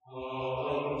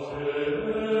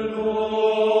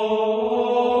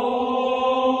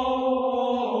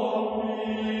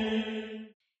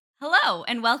Hello,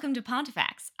 and welcome to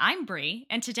Pontifex. I'm Bree,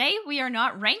 and today we are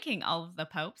not ranking all of the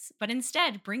popes, but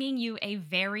instead bringing you a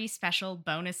very special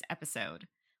bonus episode.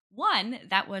 One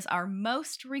that was our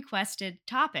most requested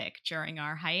topic during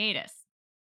our hiatus.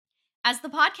 As the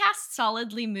podcast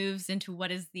solidly moves into what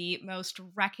is the most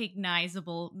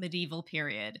recognizable medieval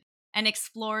period and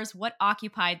explores what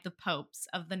occupied the popes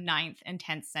of the 9th and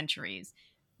 10th centuries,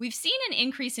 we've seen an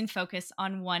increase in focus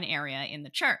on one area in the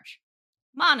church: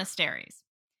 monasteries.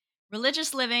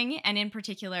 Religious living, and in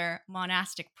particular,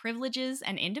 monastic privileges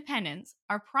and independence,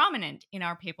 are prominent in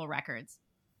our papal records,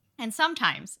 and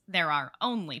sometimes they're our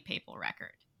only papal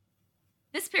record.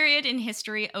 This period in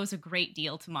history owes a great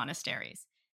deal to monasteries.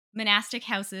 Monastic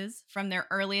houses, from their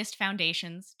earliest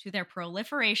foundations to their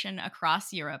proliferation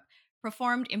across Europe,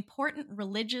 performed important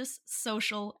religious,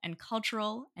 social, and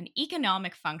cultural and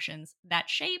economic functions that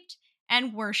shaped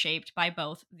and were shaped by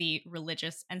both the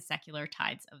religious and secular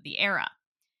tides of the era.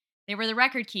 They were the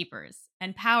record keepers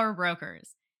and power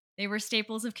brokers. They were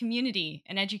staples of community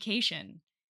and education.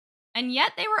 And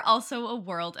yet they were also a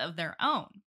world of their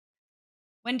own.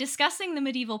 When discussing the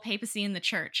medieval papacy in the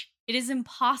church, it is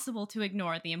impossible to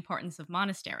ignore the importance of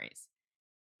monasteries.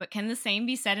 But can the same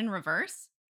be said in reverse?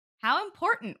 How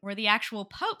important were the actual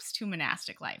popes to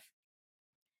monastic life?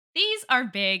 These are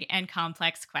big and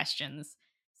complex questions.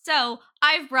 So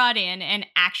I've brought in an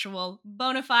actual,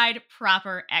 bona fide,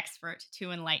 proper expert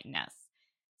to enlighten us.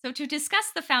 So to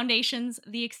discuss the foundations,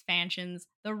 the expansions,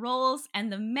 the roles,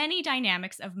 and the many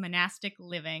dynamics of monastic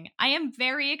living, I am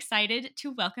very excited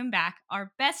to welcome back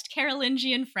our best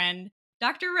Carolingian friend,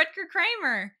 Dr. Rutger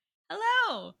Kramer.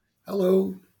 Hello.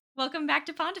 Hello. Welcome back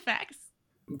to Pontifex.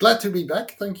 Glad to be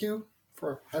back. Thank you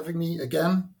for having me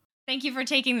again. Thank you for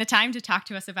taking the time to talk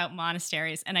to us about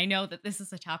monasteries, and I know that this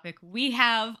is a topic we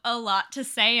have a lot to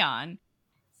say on.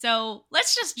 So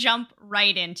let's just jump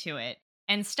right into it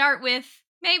and start with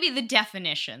maybe the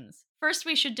definitions. First,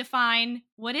 we should define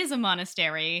what is a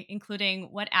monastery, including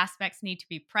what aspects need to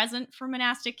be present for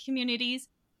monastic communities,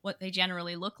 what they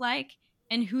generally look like,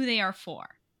 and who they are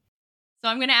for. So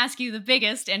I'm going to ask you the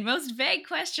biggest and most vague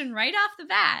question right off the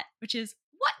bat, which is,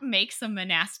 what makes a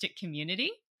monastic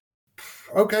community?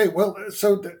 Okay, well,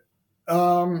 so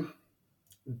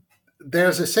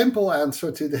there's a simple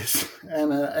answer to this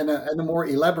and a more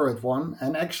elaborate one.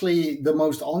 And actually, the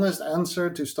most honest answer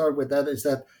to start with that is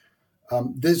that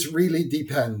this really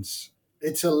depends.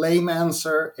 It's a lame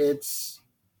answer. It's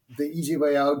the easy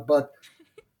way out. But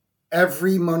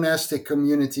every monastic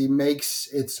community makes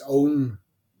its own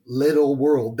little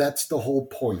world. That's the whole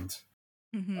point.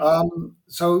 Mm-hmm.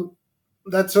 So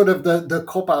that's sort of the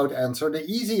cop-out answer. The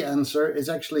easy answer is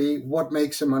actually what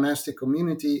makes a monastic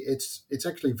community. It's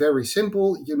actually very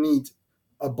simple. You need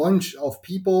a bunch of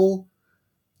people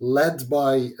led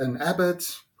by an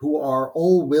abbot who are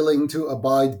all willing to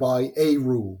abide by a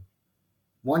rule.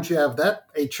 Once you have that,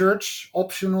 a church,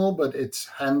 optional, but it's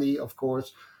handy, of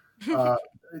course,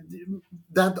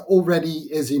 that already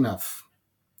is enough.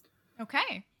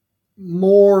 Okay.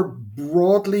 More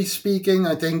broadly speaking,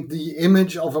 I think the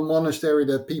image of a monastery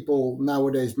that people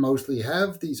nowadays mostly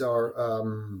have, these are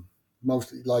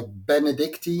mostly like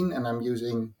Benedictine, and I'm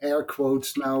using air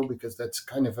quotes now because that's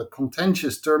kind of a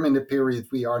contentious term in the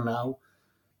period we are now.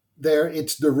 There,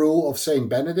 it's the rule of Saint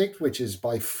Benedict, which is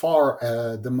by far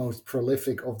the most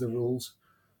prolific of the rules.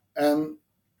 And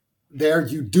there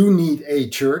you do need a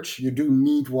church, you do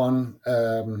need one,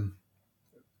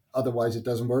 otherwise it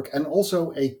doesn't work. And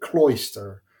also a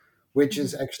cloister, which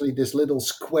is actually this little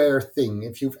square thing.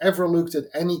 If you've ever looked at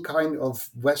any kind of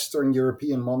Western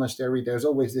European monastery, there's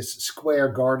always this square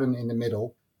garden in the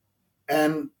middle.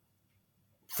 And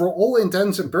for all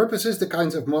intents and purposes, the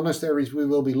kinds of monasteries we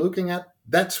will be looking at,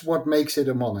 that's what makes it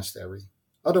a monastery.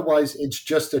 Otherwise, it's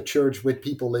just a church with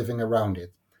people living around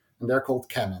it. And they're called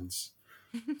canons.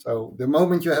 So the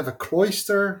moment you have a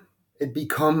cloister, it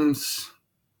becomes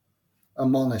a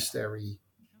monastery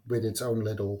with its own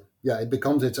little, it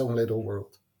becomes its own little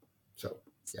world. So,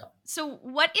 yeah. So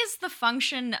what is the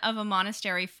function of a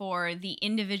monastery for the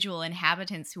individual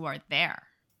inhabitants who are there?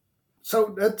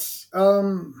 So that's,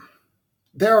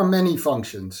 there are many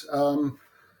functions.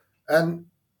 And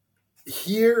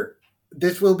here,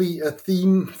 this will be a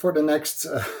theme for the next,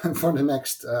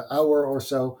 hour or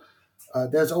so.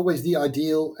 There's always the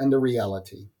ideal and the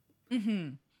reality.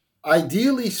 Mm-hmm.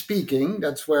 Ideally speaking,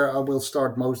 that's where I will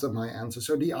start most of my answer.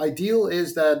 So the ideal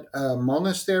is that a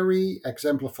monastery,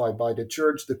 exemplified by the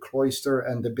church, the cloister,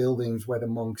 and the buildings where the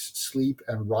monks sleep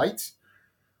and write,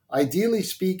 Ideally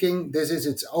speaking, this is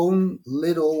its own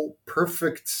little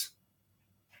perfect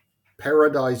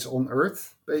paradise on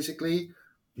earth, basically,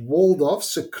 walled off,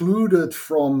 secluded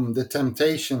from the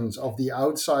temptations of the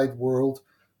outside world,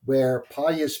 where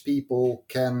pious people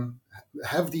can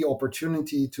have the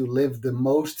opportunity to live the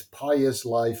most pious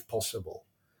life possible.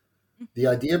 The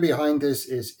idea behind this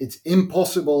is it's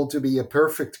impossible to be a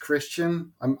perfect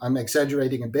Christian. I'm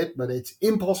exaggerating a bit, but it's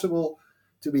impossible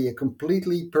to be a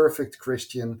completely perfect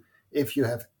Christian if you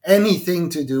have anything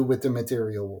to do with the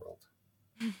material world.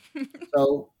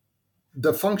 So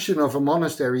the function of a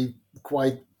monastery,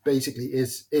 quite basically,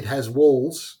 is it has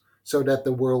walls so that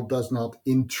the world does not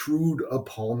intrude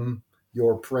upon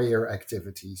your prayer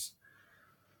activities.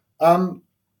 Um,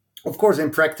 of course,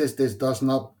 in practice, this does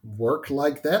not work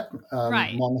like that.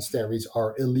 Right. Monasteries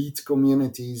are elite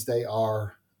communities. They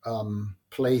are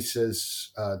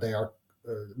places. They are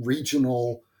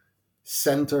regional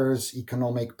centers,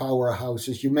 economic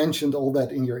powerhouses. You mentioned all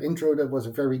that in your intro. That was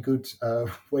a very good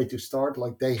way to start.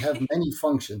 Like, they have many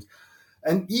functions,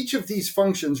 and each of these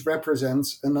functions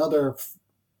represents another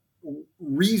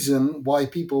reason why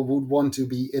people would want to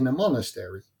be in a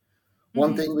monastery.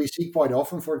 One Hmm. thing we see quite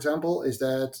often, for example, is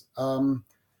that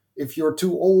if you're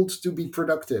too old to be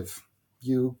productive,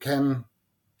 you can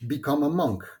become a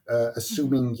monk, Hmm.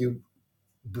 assuming you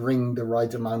bring the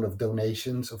right amount of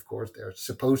donations. Of course, they're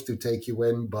supposed to take you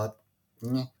in, but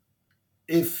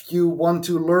if you want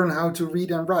to learn how to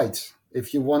read and write,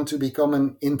 if you want to become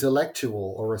an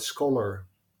intellectual or a scholar,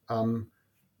 um,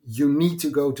 you need to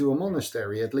go to a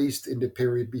monastery, at least in the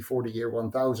period before the year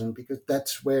 1000, because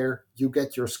that's where you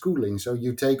get your schooling. So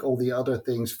you take all the other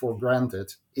things for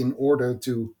granted in order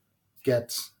to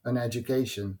get an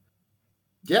education.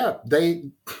 Yeah,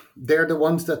 they're the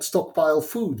ones that stockpile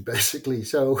food, basically.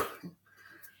 So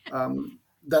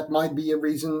that might be a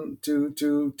reason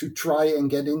to try and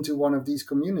get into one of these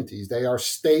communities. They are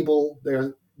stable.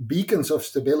 They're beacons of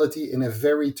stability in a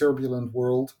very turbulent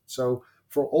world. So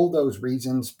for all those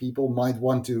reasons, people might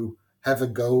want to have a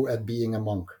go at being a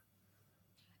monk.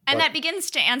 And But that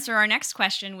begins to answer our next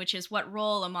question, which is what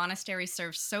role a monastery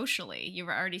serves socially. You've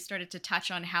already started to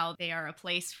touch on how they are a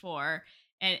place for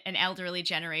an elderly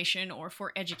generation or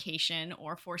for education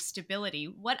or for stability.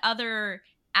 What other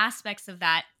aspects of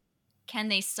that can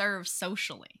they serve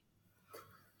socially?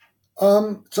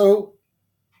 so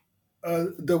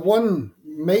the one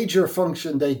major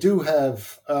function they do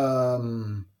have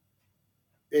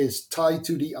is tied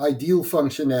to the ideal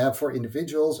function they have for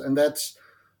individuals, and that's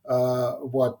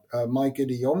what Mike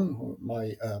de Jong,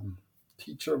 my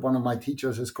teacher, one of my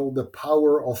teachers, is called the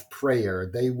power of prayer.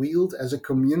 They wield as a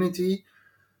community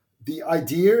the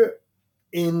idea,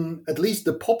 in at least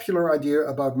the popular idea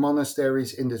about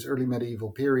monasteries in this early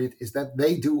medieval period, is that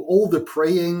they do all the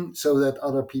praying so that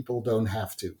other people don't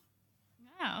have to.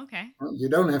 Oh, okay. You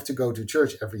don't have to go to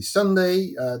church every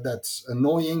Sunday. That's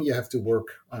annoying. You have to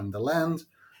work on the land.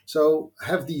 So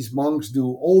have these monks do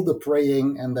all the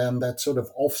praying, and then that sort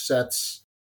of offsets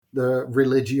the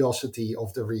religiosity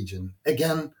of the region.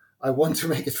 Again, I want to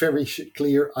make it very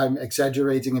clear. I'm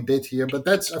exaggerating a bit here, but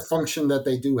that's a function that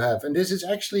they do have. And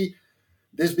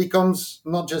this becomes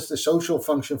not just a social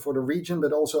function for the region,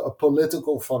 but also a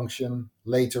political function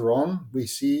later on. We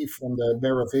see from the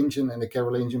Merovingian and the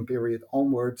Carolingian period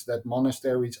onwards that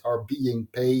monasteries are being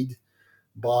paid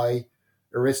by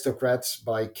aristocrats,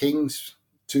 by kings,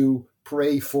 to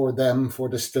pray for them, for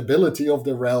the stability of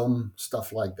the realm,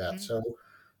 stuff like that. Mhm. So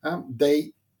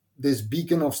they this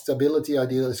beacon of stability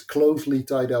ideal is closely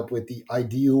tied up with the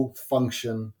ideal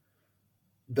function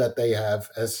that they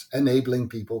have as enabling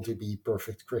people to be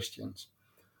perfect Christians.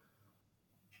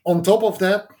 On top of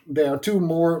that, there are two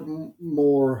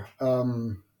more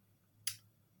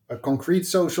concrete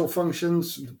social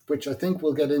functions, which I think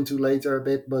we'll get into later a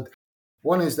bit. But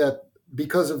one is that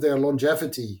because of their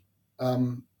longevity,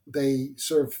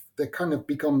 they kind of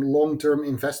become long-term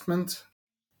investment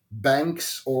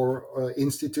banks or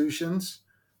institutions.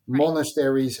 Right.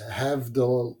 Monasteries have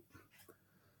the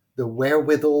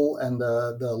wherewithal and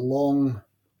the long,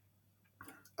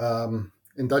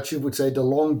 in Dutch you would say, the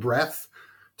long breath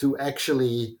to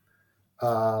actually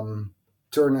um,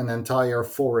 turn an entire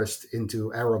forest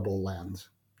into arable land.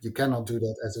 You cannot do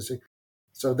that as a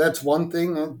so that's one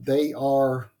thing. They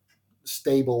are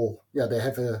stable. Yeah, they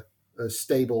have a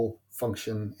stable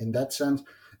function in that sense.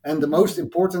 And the Hmm. most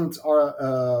important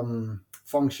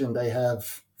function they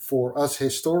have for us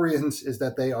historians is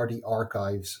that they are the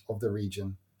archives of the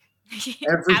region.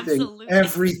 Absolutely.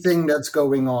 Everything that's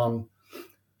going on,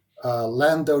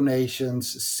 land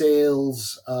donations,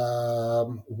 sales,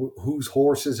 whose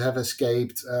horses have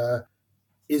escaped,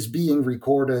 is being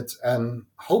recorded. And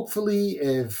hopefully,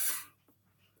 if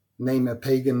name a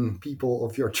pagan people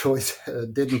of your choice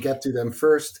didn't get to them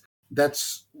first,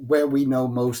 that's where we know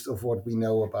most of what we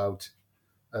know about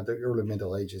the early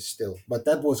Middle Ages still. But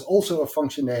that was also a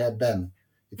function they had then.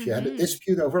 If you had a Hmm.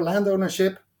 dispute over land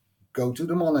ownership, go to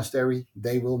the monastery,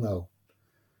 they will know.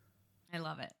 I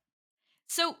love it.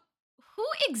 So, who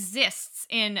exists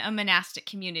in a monastic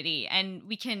community? And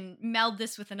we can meld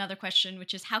this with another question,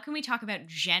 which is how can we talk about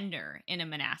gender in a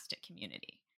monastic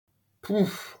community?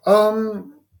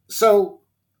 So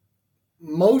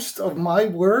most of my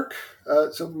work,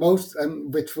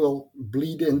 and which will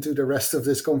bleed into the rest of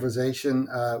this conversation,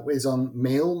 is on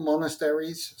male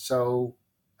monasteries. So,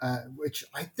 which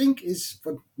I think is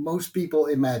what most people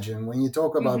imagine when you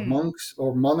talk about Hmm. monks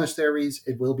or monasteries.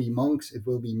 It will be monks, it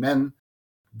will be men,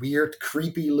 weird,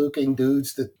 creepy-looking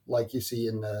dudes that, like you see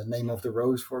in the Name of the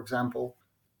Rose, for example.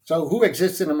 So, who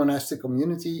exists in a monastic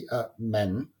community?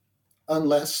 Men.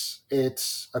 Unless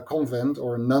it's a convent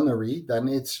or a nunnery, then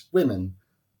it's women.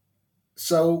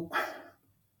 So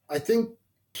I think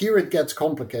here it gets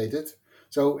complicated.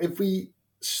 So if we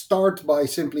start by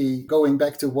simply going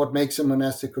back to what makes a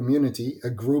monastic community, a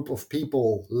group of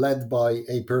people led by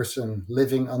a person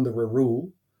living under a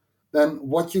rule, then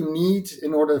what you need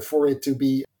in order for it to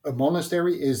be a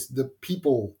monastery is the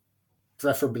people,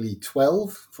 preferably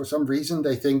 12. For some reason,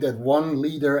 they think that one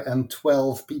leader and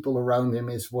 12 people around him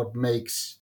is what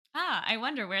makes. Ah, I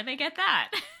wonder where they get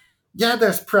that. Yeah,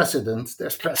 there's precedent.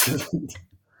 There's precedent.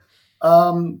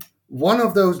 Um, One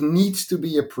of those needs to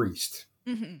be a priest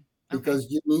Hmm. Okay. because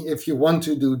if you want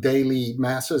to do daily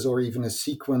masses or even a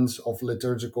sequence of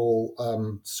liturgical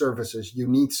services, you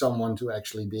need someone to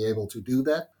actually be able to do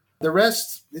that. The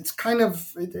rest,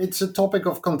 it's a topic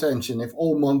of contention if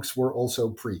all monks were also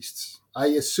priests. I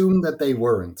assume that they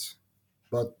weren't,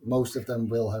 but most of them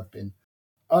will have been.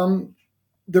 Um,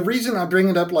 the reason I bring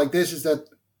it up like this is that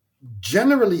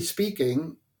generally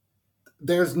speaking,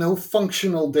 there's no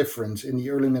functional difference in the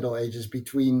early Middle Ages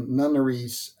between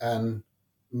nunneries and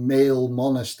male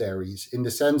monasteries in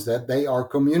the sense that they are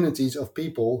communities of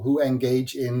people who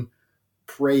engage in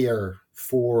prayer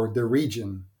for the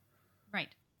region. Right.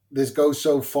 This goes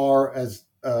so far as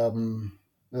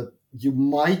that you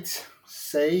might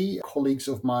say, colleagues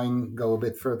of mine go a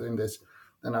bit further in this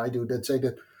than I do, that say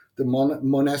that the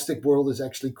monastic world is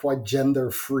actually quite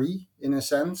gender free in a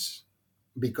sense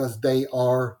because they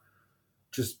are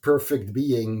just perfect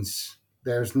beings.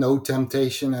 There's no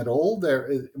temptation at all.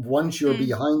 Once you're Mm.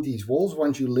 behind these walls,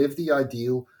 once you live the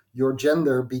ideal, your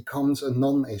gender becomes a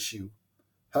non-issue.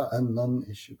 A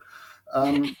non-issue.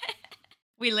 Um,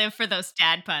 We live for those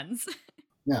dad puns.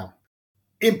 Now,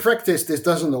 in practice, this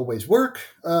doesn't always work.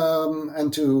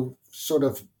 And to sort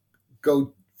of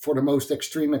go for the most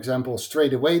extreme example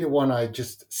straight away, the one I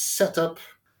just set up,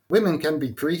 women can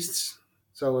be priests.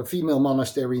 So a female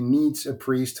monastery needs a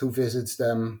priest who visits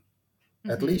them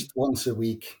at Hmm. least once a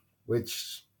week,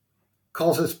 which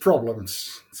causes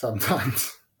problems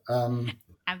sometimes. Um,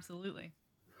 Absolutely.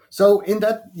 so in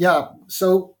that, yeah.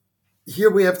 So here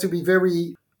we have to be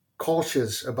very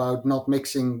cautious about not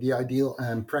mixing the ideal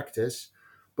and practice.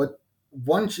 But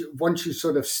once you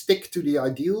sort of stick to the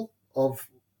ideal of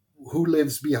who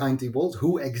lives behind the walls,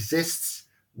 who exists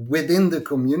within the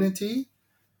community,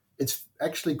 it's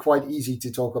actually quite easy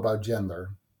to talk about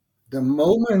gender. The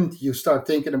moment you start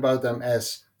thinking about them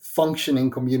as functioning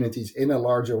communities in a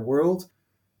larger world,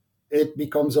 it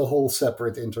becomes a whole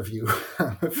separate interview,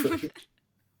 I'm afraid.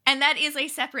 And that is a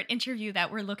separate interview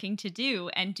that we're looking to do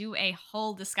and do a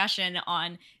whole discussion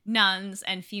on nuns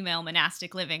and female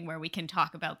monastic living where we can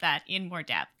talk about that in more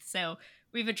depth. So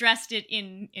we've addressed it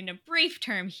in a brief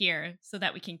term here so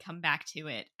that we can come back to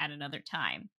it at another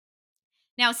time.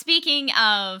 Now, speaking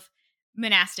of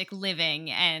monastic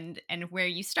living and where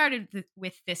you started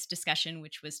with this discussion,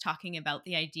 which was talking about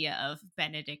the idea of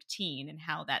Benedictine and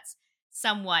how that's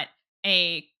somewhat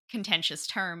a contentious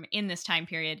term in this time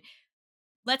period.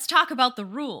 Let's talk about the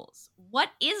rules.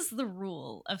 What is the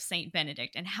rule of Saint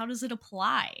Benedict and how does it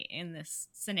apply in this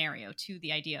scenario to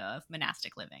the idea of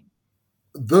monastic living?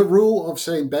 The rule of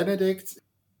Saint Benedict,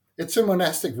 it's a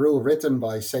monastic rule written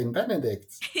by Saint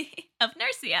Benedict. Of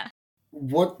Nursia.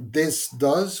 What this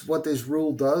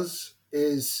rule does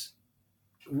is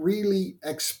really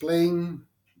explain,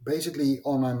 basically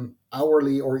on an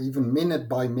hourly or even minute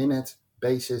by minute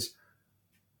basis,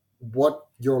 what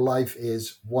your life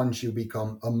is once you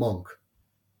become a monk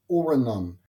or a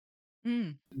nun.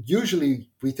 Mm. Usually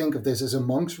we think of this as a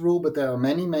monk's rule, but there are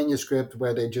many manuscripts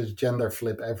where they just gender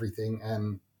flip everything,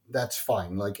 and that's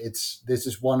fine. Like this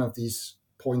is one of these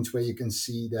points where you can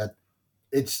see that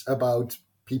it's about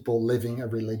people living a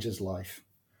religious life.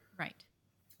 Right.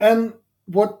 And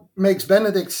what makes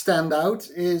Benedict stand out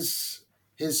is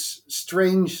his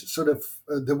strange sort of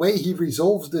the way he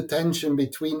resolves the tension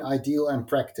between ideal and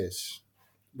practice,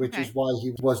 which is Okay. why he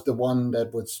was the one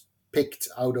that was picked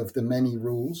out of the many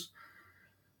rules.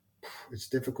 It's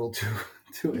difficult to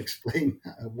to explain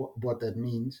what that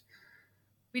means.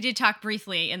 We did talk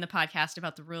briefly in the podcast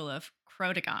about the rule of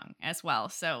Crotagang as well.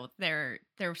 So there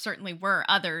certainly were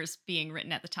others being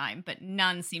written at the time, but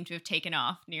none seem to have taken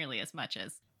off nearly as much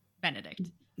as Benedict.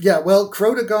 Yeah, well,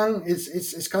 Crotagang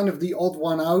is kind of the odd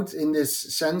one out in this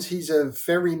sense. He's a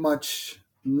very much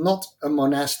not a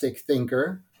monastic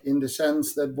thinker in the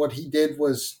sense that what he did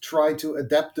was try to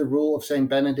adapt the rule of Saint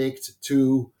Benedict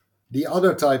to the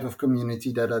other type of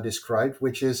community that I described,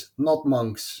 which is not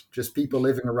monks, just people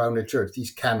living around a church,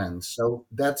 these canons. So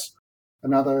that's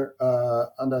another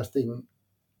thing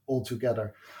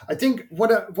altogether. I think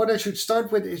what I should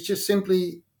start with is just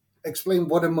simply explain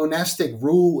what a monastic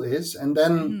rule is, and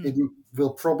then Hmm. it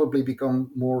will probably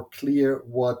become more clear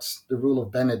what the rule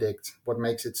of Benedict, what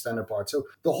makes it stand apart. So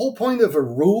the whole point of a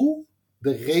rule,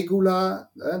 the regula,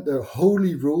 the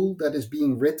holy rule that is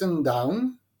being written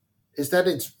down, is that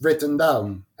it's written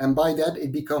down, and by that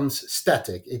it becomes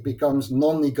static, it becomes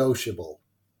non-negotiable.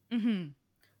 Hmm.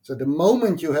 So the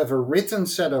moment you have a written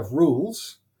set of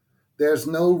rules, there's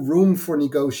no room for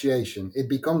negotiation. It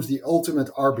becomes the ultimate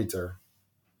arbiter.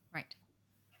 Right.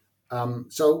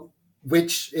 So,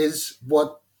 which is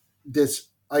what this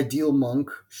ideal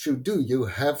monk should do. You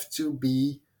have to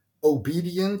be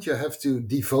obedient. You have to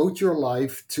devote your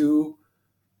life to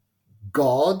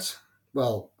God.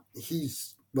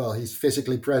 He's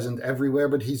physically present everywhere,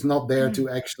 but he's not there Hmm. to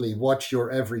actually watch your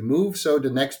every move. So the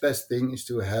next best thing is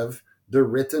to have the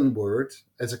written word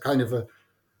as a kind of a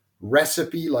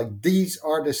recipe. Like these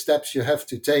are the steps you have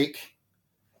to take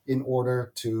in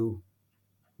order to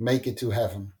make it to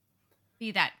heaven.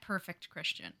 Be that perfect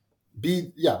Christian.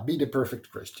 Be the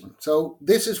perfect Christian. So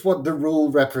this is what the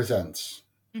rule represents.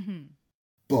 Hmm.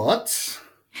 But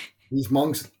these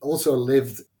monks also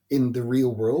lived in the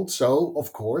real world, so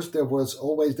of course there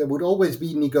would always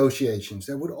be negotiations.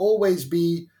 There would always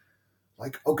be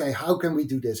like, okay, how can we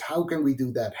do this? How can we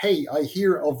do that? Hey, I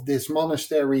hear of this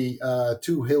monastery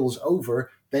 2 hills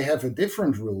over. They have a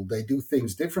different rule. They do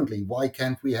things differently. Why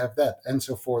can't we have that? And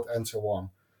so forth and so on.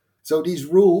 So these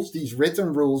rules, these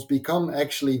written rules, become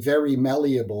actually very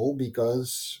malleable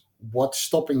because what's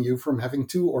stopping you from having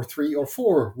 2 or 3 or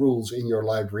 4 rules in your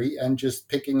library and just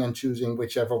picking and choosing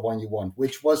whichever one you want,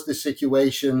 which was the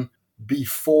situation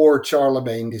before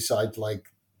Charlemagne decided, like,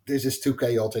 this is too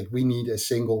chaotic. We need a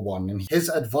single one. And his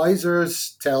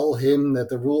advisors tell him that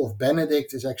the rule of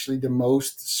Benedict is actually the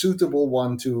most suitable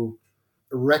one to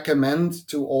recommend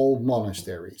to all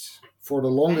monasteries. For the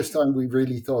longest Okay. time, we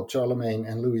really thought Charlemagne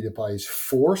and Louis the Pious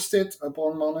forced it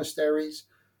upon monasteries.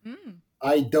 Mm.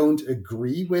 I don't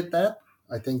agree with that.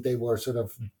 I think they were sort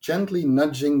of gently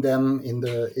nudging them in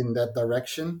that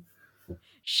direction.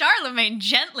 Charlemagne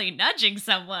gently nudging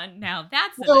someone. Now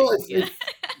that's an Well, idea.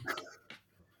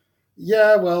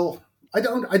 yeah, well, I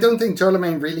don't think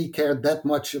Charlemagne really cared that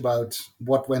much about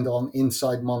what went on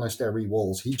inside monastery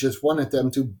walls. He just wanted them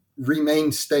to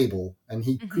remain stable, and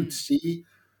he could Hmm. see,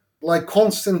 like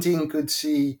Constantine could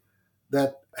see,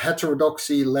 that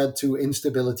heterodoxy led to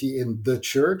instability in the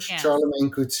church. Yes. Charlemagne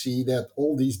could see that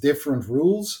all these different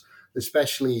rules,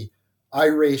 especially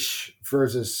Irish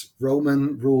versus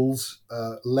Roman rules,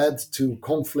 led to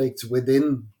conflicts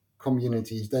within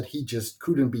communities that he just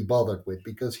couldn't be bothered with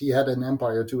because he had an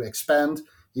empire to expand.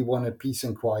 He wanted peace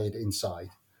and quiet inside.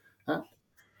 Huh?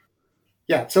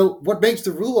 Yeah, so what makes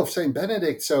the rule of St.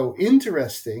 Benedict so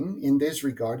interesting in this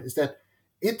regard is that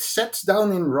it sets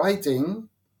down in writing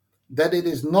that it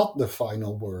is not the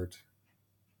final word.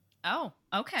 Oh,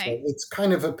 So okay. it's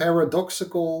kind of a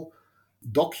paradoxical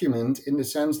document in the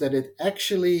sense that it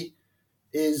actually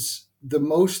is the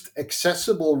most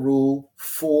accessible rule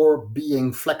for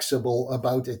being flexible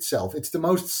about itself. It's the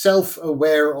most self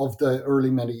aware of the early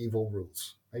medieval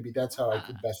rules. Maybe that's how I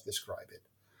could Ah, best describe it.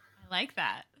 I like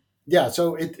that. Yeah,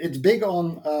 so it's big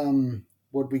on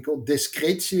what we call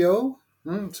discretio.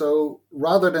 So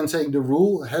rather than saying the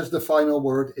rule has the final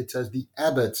word, it says the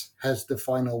abbot has the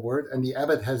final word, and the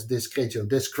abbot has discretio,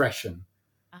 discretion.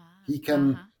 Ah, He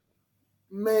can uh-huh.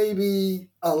 maybe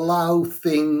allow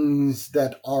things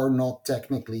that are not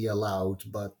technically allowed,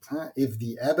 but if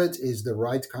the abbot is the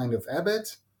right kind of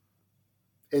abbot,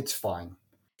 it's fine.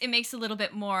 It makes a little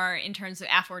bit more in terms of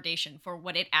affordation for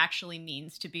what it actually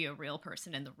means to be a real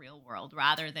person in the real world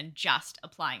rather than just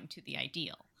applying to the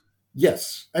ideal.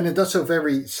 Yes, and it does so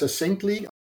very succinctly.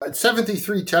 It's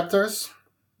 73 chapters.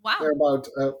 Wow. They're about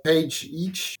a page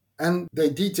each. And they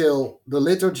detail the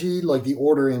liturgy, like the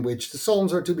order in which the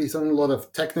psalms are to be sung, a lot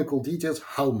of technical details,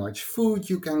 how much food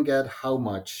you can get, how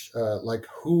much, like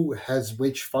who has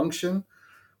which function.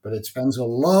 But it spends a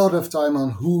lot of time on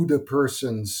who the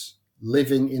persons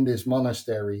living in this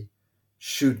monastery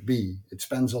should be. It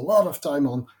spends a lot of time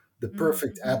on the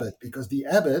perfect Mm-hmm. abbot, because the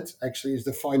abbot actually is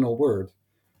the final word.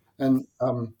 And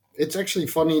it's actually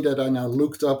funny that I now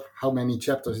looked up how many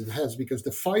chapters it has, because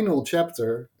the final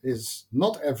chapter is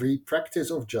not every practice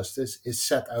of justice is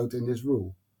set out in this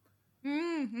rule.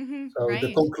 Mm-hmm. So the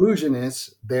Right. conclusion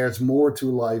is there's more to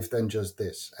life than just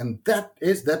this. And that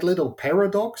is that little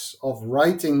paradox of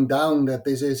writing down that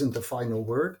this isn't the final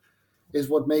word is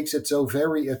what makes it so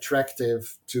very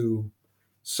attractive to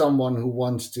someone who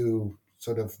wants to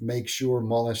sort of make sure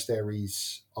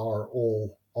monasteries are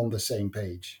all on the same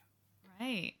page.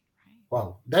 Right.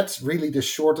 Wow, that's really the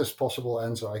shortest possible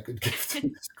answer I could give to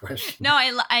this No, question.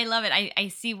 I love it. I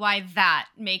see why that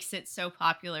makes it so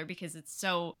popular because it's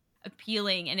so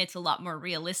appealing and it's a lot more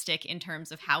realistic in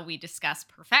terms of how we discuss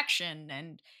perfection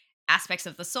and aspects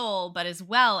of the soul, but as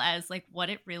well as like what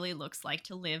it really looks like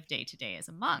to live day to day as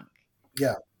a monk.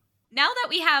 Yeah, Now that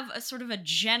we have a sort of a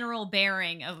general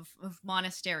bearing of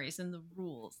monasteries and the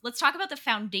rules, let's talk about the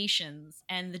foundations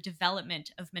and the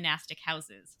development of monastic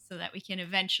houses so that we can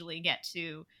eventually get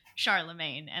to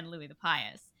Charlemagne and Louis the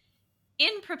Pious.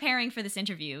 In preparing for this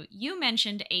interview, you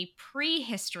mentioned a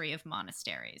prehistory of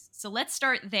monasteries. So let's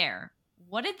start there.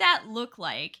 What did that look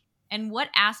like? And what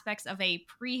aspects of a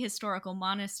prehistorical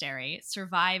monastery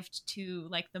survived to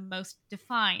like the most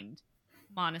defined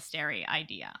monastery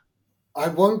idea? I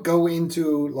won't go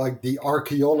into like the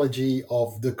archaeology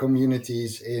of the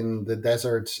communities in the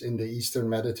deserts in the Eastern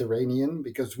Mediterranean,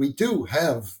 because we do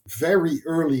have very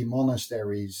early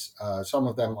monasteries. Some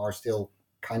of them are still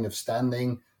kind of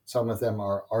standing, some of them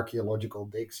are archaeological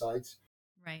dig sites.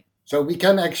 Right. So we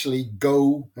can actually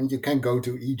go, and you can go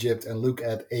to Egypt and look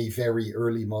at a very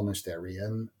early monastery,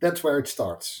 and that's where it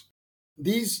starts.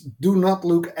 These do not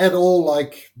look at all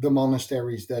like the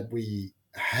monasteries that we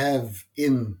have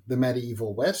in the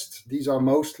medieval West. These are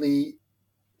mostly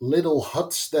little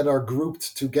huts that are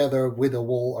grouped together with a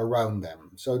wall around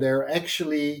them. So they're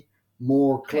actually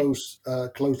more Okay.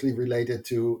 closely related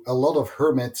to a lot of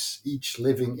hermits, each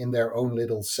living in their own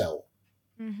little cell.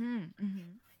 Mm-hmm. Mm-hmm.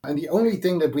 And the only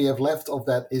thing that we have left of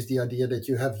that is the idea that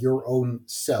you have your own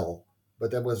cell.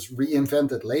 But that was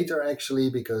reinvented later, actually,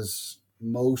 because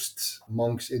most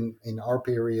monks in our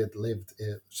period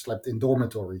slept in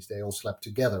dormitories. They all slept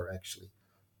together, actually.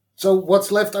 So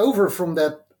what's left over from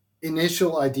that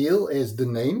initial ideal is the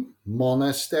name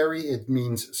monastery. It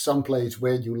means someplace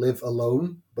where you live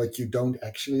alone, but you don't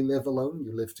actually live alone.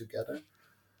 You live together.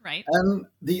 Right. And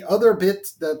the other bit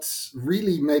that's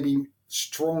really maybe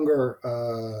stronger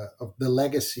of the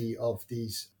legacy of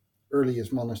these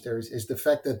earliest monasteries is the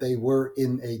fact that they were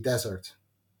in a desert.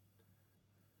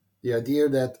 The idea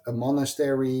that a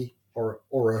monastery or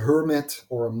a hermit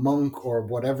or a monk or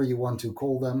whatever you want to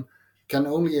call them can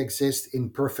only exist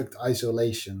in perfect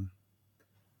isolation.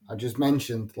 I just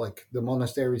mentioned like the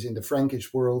monasteries in the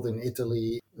Frankish world, in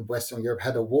Italy, in Western Europe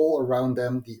had a wall around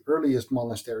them. The earliest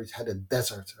monasteries had a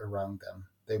desert around them.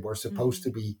 They were supposed Mm-hmm.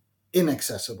 to be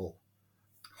inaccessible,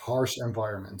 harsh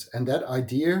environments. And that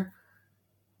idea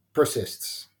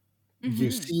persists. You Mm-hmm.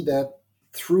 see that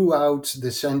throughout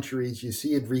the centuries, you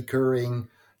see it recurring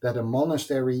that a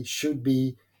monastery should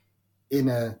be in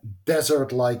a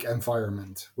desert like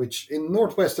environment, which in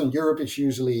Northwestern Europe is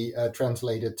usually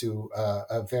translated to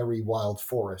a very wild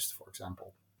forest, for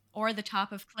example. Or the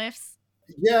top of cliffs.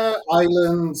 Yeah,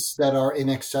 islands that are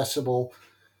inaccessible.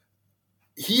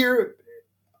 Here,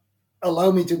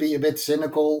 allow me to be a bit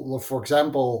cynical. Well, for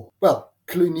example, well,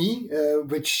 Cluny,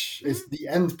 which is Mm. the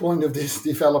end point of this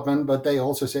development, but they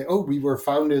also say, oh, we were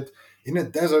founded in a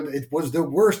desert. It was the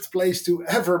worst place to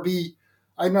ever be.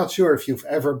 I'm not sure if you've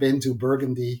ever been to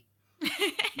Burgundy.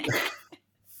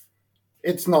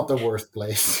 It's not the worst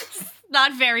place.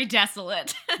 Not very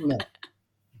desolate. No.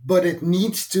 But it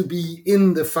needs to be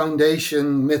in the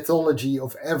foundation mythology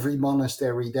of every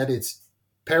monastery that it's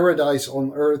paradise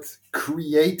on earth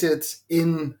created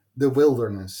in the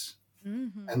wilderness.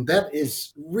 Mm-hmm. And that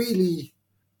is really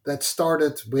that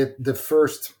started with the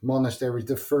first monasteries,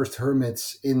 the first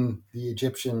hermits in the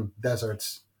Egyptian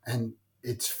deserts. And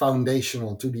it's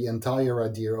foundational to the entire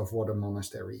idea of what a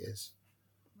monastery is.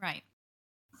 Right.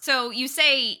 So you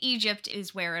say Egypt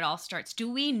is where it all starts.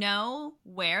 Do we know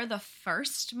where the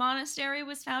first monastery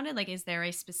was founded? Like, is there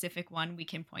a specific one we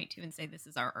can point to and say this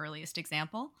is our earliest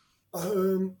example?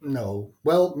 No.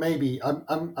 Well, maybe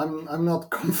I'm not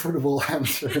comfortable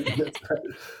answering this.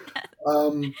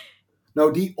 Um, no,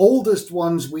 the oldest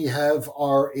ones we have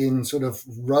are in sort of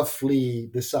roughly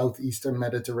the southeastern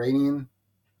Mediterranean.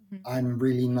 Mhm. I'm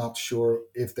really not sure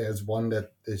if there's one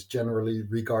that is generally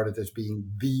regarded as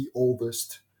being the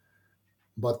oldest,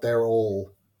 but they're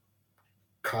all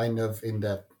kind of in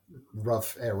that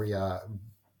rough area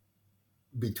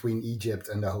between Egypt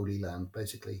and the Holy Land,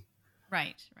 basically.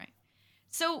 Right, right.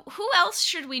 So, who else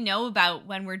should we know about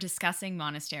when we're discussing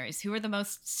monasteries? Who are the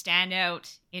most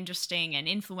standout, interesting, and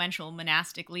influential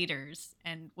monastic leaders,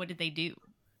 and what did they do?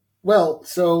 Well,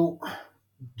 so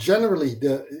generally,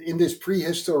 the in this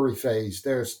prehistory phase,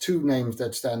 there's two names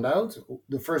that stand out.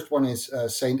 The first one is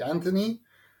Saint Anthony,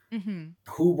 Hmm.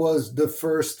 who was the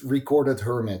first recorded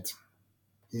hermit.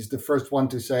 He's the first one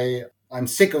to say, "I'm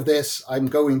sick of this. I'm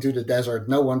going to the desert.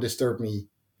 No one disturb me."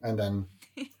 And then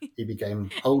he became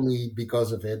holy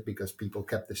because of it, because people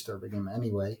kept disturbing him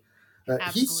anyway.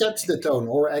 He sets Absolutely. the tone,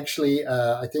 or actually,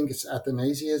 I think it's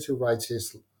Athanasius who writes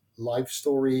his life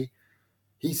story.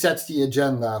 He sets the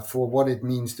agenda for what it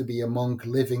means to be a monk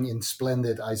living in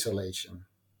splendid isolation.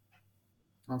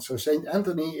 And so Saint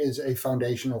Anthony is a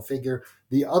foundational figure.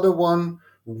 The other one,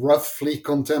 roughly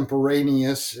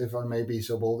contemporaneous, if I may be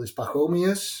so bold, is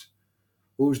Pachomius,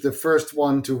 who's the first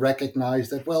one to recognize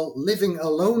that, well, living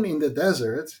alone in the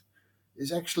desert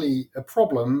is actually a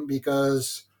problem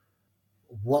because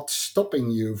what's stopping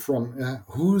you from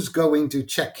who's going to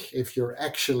check if you're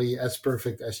actually as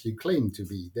perfect as you claim to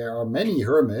be? There are many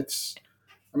hermits.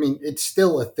 I mean, it's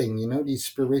still a thing, these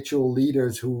spiritual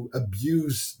leaders who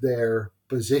abuse their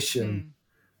position. Hmm.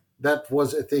 That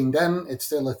was a thing then, it's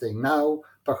still a thing now.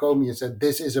 Pachomius said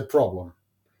this is a problem.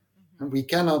 Hmm. And we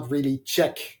cannot really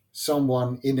check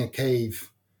someone in a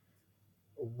cave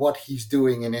what he's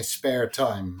doing in his spare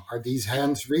time. Are these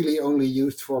hands really only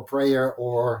used for prayer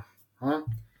or huh?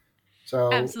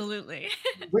 So Absolutely.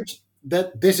 which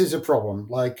that this is a problem.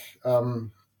 Like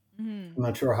I'm Hmm.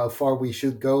 not sure how far we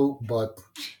should go, but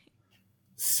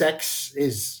sex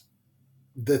is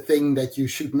the thing that you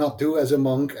should not do as a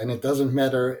monk, and it doesn't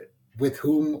matter with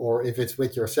whom or if it's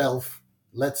with yourself.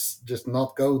 Let's just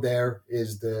not go there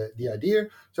is the idea.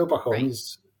 So Right.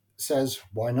 Pachomius says,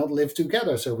 why not live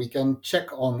together so we can check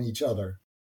on each other?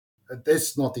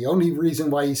 This is not the only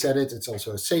reason why he said it. It's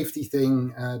also a safety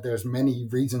thing. There's many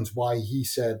reasons why he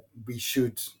said we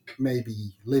should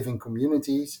maybe live in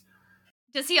communities.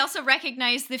 Does he also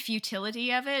recognize the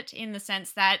futility of it in the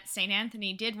sense that St.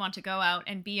 Anthony did want to go out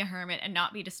and be a hermit and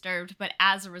not be disturbed, but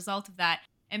as a result of that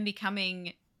and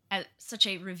becoming such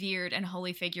a revered and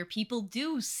holy figure, people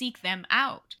do seek them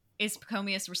out? Is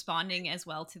Pachomius responding as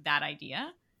well to that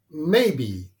idea?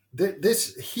 Maybe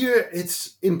this here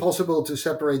it's impossible to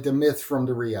separate the myth from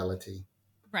the reality.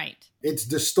 Right. It's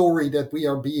the story that we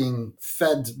are being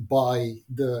fed by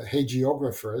the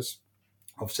hagiographers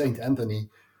of Saint Anthony,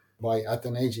 by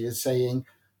Athanasius, saying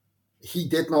he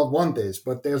did not want this,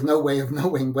 but there's no way of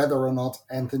knowing whether or not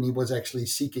Anthony was actually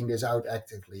seeking this out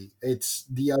actively. It's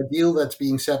the ideal that's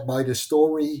being set by the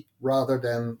story rather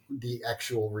than the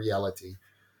actual reality.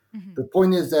 Hmm. The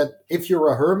point is that if you're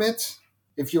a hermit,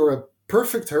 if you're a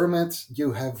perfect hermit,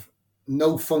 you have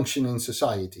no function in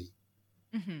society.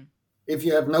 Hmm. If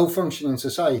you have no function in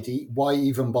society, why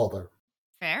even bother?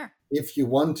 Fair. If you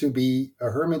want to be a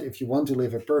hermit, if you want to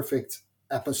live a perfect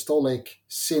apostolic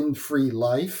sin free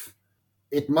life,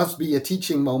 it must be a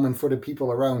teaching moment for the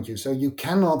people around you. So you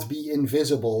cannot be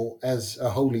invisible as a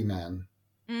holy man,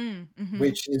 Mm-hmm.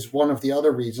 which is one of the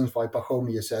other reasons why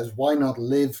Pachomius says, why not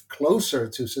live closer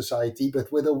to society, but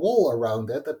with a wall around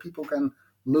it that people can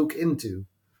look into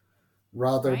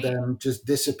rather Right. than just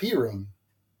disappearing.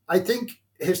 I think,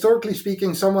 historically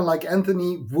speaking, someone like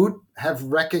Anthony would have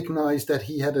recognized that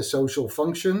he had a social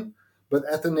function, but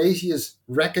Athanasius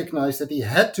recognized that he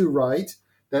had to write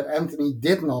that Anthony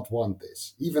did not want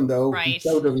this, even though he Right.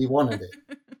 totally wanted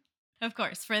it. Of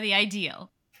course, for the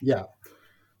ideal. Yeah.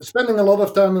 Spending a lot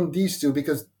of time on these two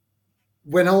because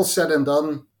when all's said and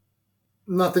done,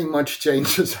 nothing much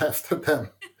changes after them.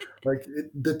 Like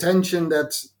the tension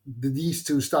that these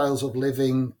two styles of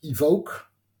living evoke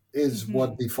is Hmm.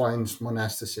 what defines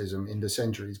monasticism in the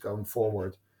centuries going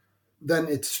forward. Then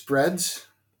it spreads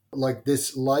like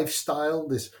this lifestyle,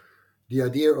 this the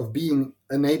idea of being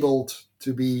enabled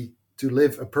to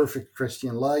live a perfect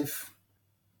Christian life,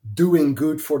 doing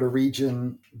good for the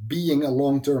region, being a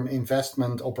long-term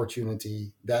investment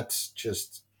opportunity. That's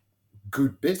just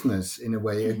good business in a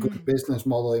way, a good Hmm. business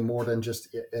model in more than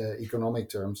just economic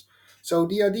terms. So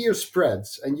the idea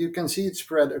spreads, and you can see it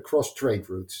spread across trade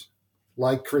routes,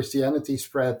 like Christianity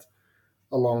spread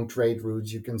along trade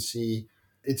routes. You can see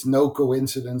it's no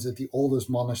coincidence that the oldest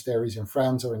monasteries in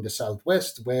France are in the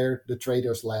southwest, where the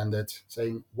traders landed,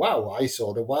 saying, "Wow, I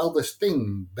saw the wildest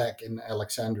thing back in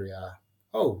Alexandria."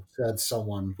 "Oh," said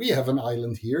someone, "we have an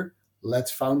island here.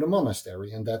 Let's found a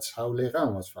monastery." And that's how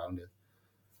Lerins was founded,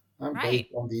 Right.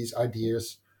 based on these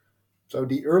ideas. So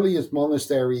the earliest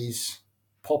monasteries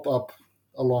pop up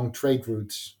along trade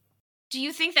routes. Do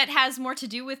you think that has more to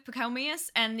do with Pachomius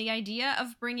and the idea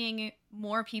of bringing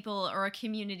more people or a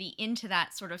community into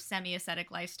that sort of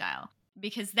semi-ascetic lifestyle?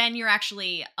 Because then you're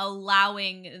actually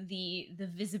allowing the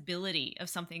visibility of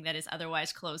something that is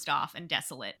otherwise closed off and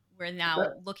desolate. We're now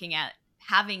That, looking at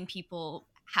having people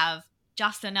have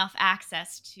just enough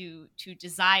access to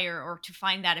desire or to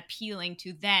find that appealing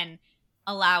to then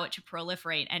allow it to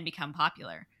proliferate and become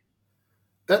popular.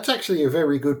 that's actually a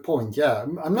very good point. Yeah,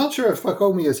 I'm not sure if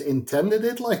Pachomius intended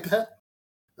it like that.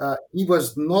 He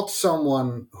was not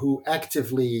someone who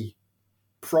actively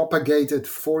propagated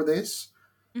for this,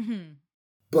 Hmm.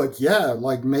 but yeah,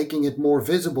 like making it more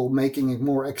visible, making it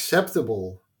more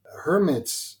acceptable.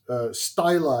 Hermits,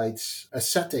 stylites,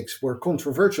 ascetics were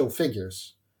controversial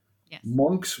figures. Yes.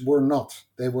 Monks were not.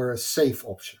 They were a safe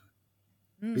option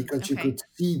because you Okay. could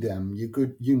see them.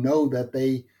 You know that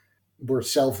they were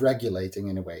self-regulating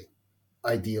in a way,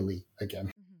 ideally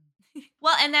again. Mhm.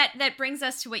 Well, and that brings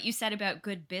us to what you said about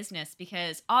good business,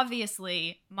 because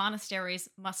obviously monasteries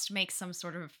must make some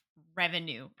sort of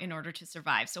revenue in order to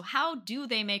survive. So how do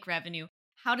they make revenue?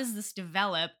 How does this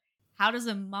develop? How does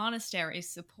a monastery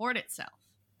support itself?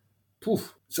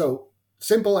 Poof. So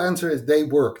simple answer is they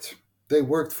worked. They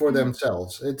worked for Mhm.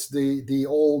 themselves. It's the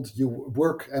old you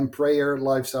work and prayer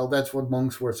lifestyle. That's what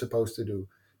monks were supposed to do.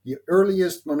 The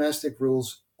earliest monastic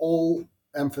rules all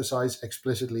emphasize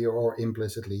explicitly or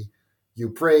implicitly you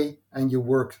pray and you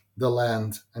work the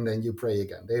land and then you pray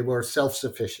again. They were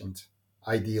self-sufficient,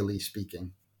 ideally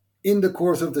speaking. In the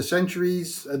course of the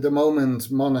centuries, at the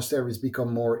moment, monasteries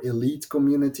become more elite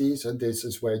communities. And this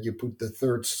is where you put the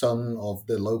third son of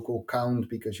the local count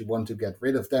because you want to get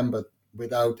rid of them, but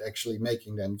without actually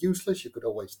making them useless. You could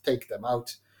always take them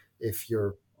out if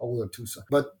your older two sons.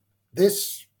 But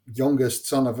this youngest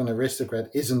son of an aristocrat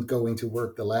isn't going to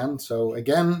work the land. So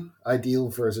again, ideal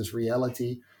versus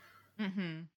reality.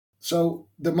 Mhm. So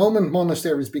the moment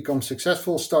monasteries become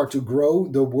successful, start to grow,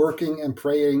 the working and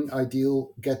praying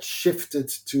ideal gets shifted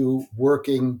to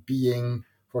working being,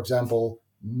 for example,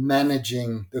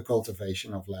 managing the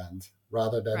cultivation of land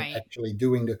rather than Right. actually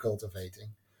doing the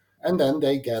cultivating. And then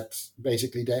they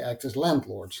act as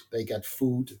landlords. They get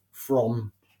food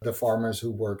from the farmers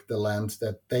who work the land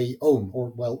that they own. Or,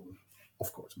 well,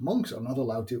 of course, monks are not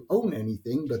allowed to own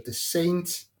anything, but the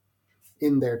saints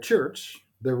in their church,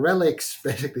 the relics,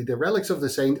 basically the relics of the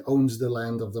saint owns the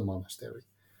land of the monastery,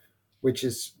 which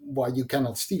is why you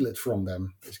cannot steal it from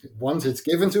them. Once Right. it's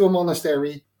given to a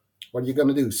monastery, what are you going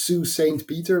to do? Sue Saint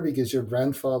Peter because your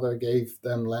grandfather gave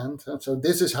them land? So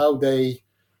this is how the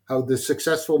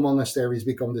successful monasteries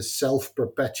become this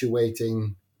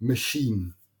self-perpetuating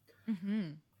machine.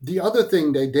 Mhm. The other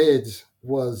thing they did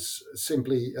was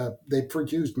simply they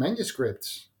produced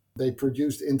manuscripts. They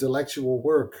produced intellectual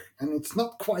work, and it's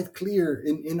not quite clear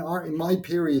in my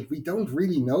period. We don't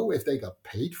really know if they got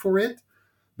paid for it,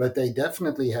 but they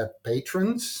definitely had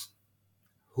patrons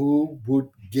who would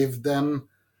give them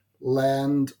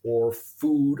land or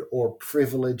food or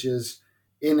privileges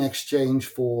in exchange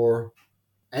for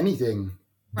anything,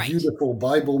 Right. beautiful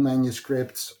Bible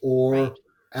manuscripts Right. or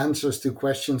answers to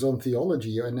questions on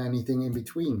theology and anything in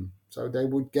between. So they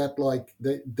would get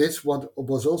this what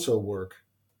was also work,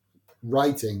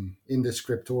 writing in the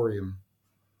scriptorium.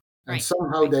 And Right.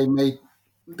 somehow Right.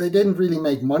 they didn't really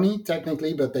make money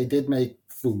technically, but they did make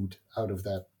food out of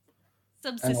that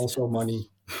and also Subsistence.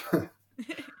 money.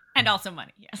 And also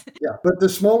money, yes. Yeah, but the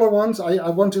smaller ones, I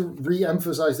want to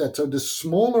re-emphasize that. So the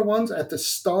smaller ones at the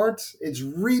start, it's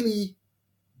really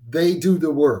they do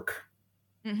the work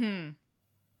Mhm.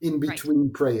 in Right.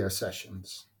 between prayer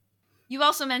sessions. You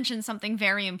also mentioned something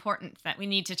very important that we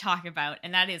need to talk about,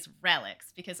 and that is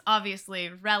relics, because obviously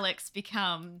relics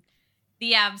become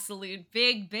the absolute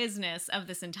big business of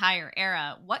this entire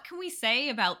era. What can we say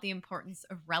about the importance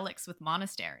of relics with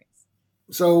monasteries?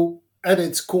 So, at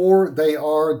its core, they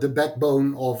are the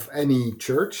backbone of any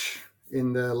church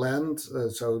in the land.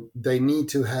 So, they need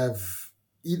to have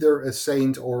either a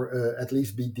saint or at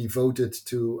least be devoted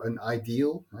to an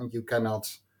ideal. And you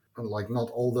cannot, like, not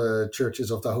all the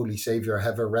churches of the Holy Savior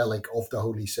have a relic of the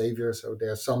Holy Savior. So,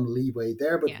 there's some leeway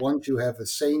there. But Yeah. once you have a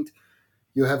saint,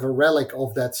 you have a relic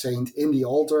of that saint in the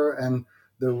altar, and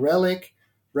the relic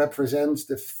represents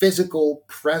the physical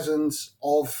presence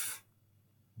of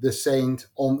the saint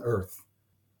on earth.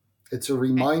 It's a Okay.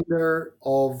 reminder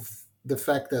of the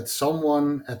fact that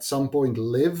someone at some point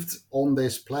lived on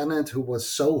this planet who was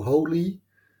so holy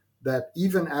that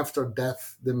even after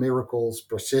death, the miracles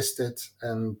persisted.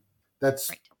 And that's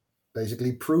Right.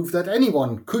 basically proof that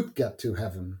anyone could get to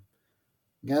heaven.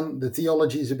 Again, the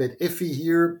theology is a bit iffy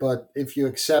here, but if you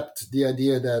accept the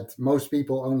idea that most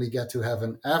people only get to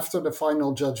heaven after the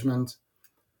final judgment,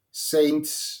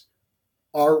 saints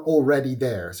are already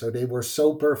there. So they were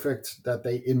so perfect that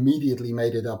they immediately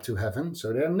made it up to heaven.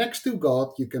 So they're next to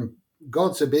God.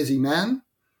 God's a busy man.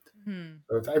 Hmm.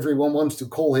 So if everyone wants to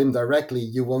call him directly,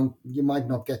 you might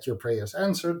not get your prayers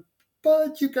answered,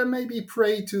 but you can maybe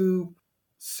pray to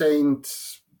Saint,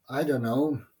 I don't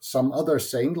know, some other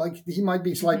saint, like he might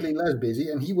be slightly Hmm. less busy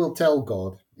and he will tell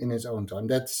God in his own time.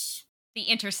 That's, The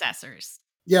intercessors.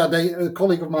 yeah, a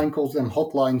colleague of mine calls them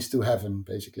hotlines to heaven,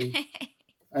 basically.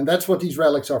 And that's what these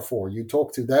relics are for. You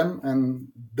talk to them, and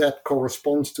that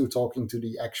corresponds to talking to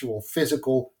the actual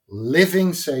physical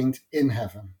living saint in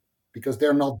heaven because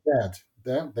they're not dead.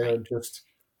 They're Right. just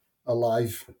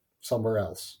alive somewhere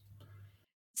else.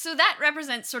 So that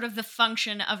represents sort of the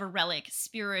function of a relic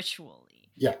spiritually.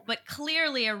 Yeah. But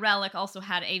clearly, a relic also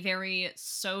had a very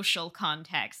social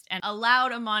context and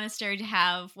allowed a monastery to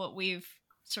have what we've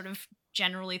sort of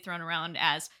generally thrown around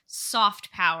as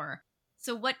soft power.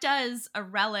 So, what does a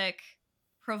relic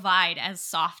provide as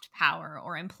soft power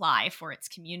or imply for its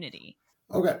community?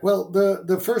 Okay. Well,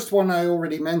 the first one I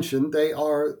already mentioned, they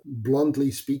are,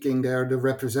 bluntly speaking, they're the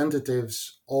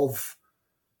representatives of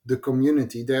the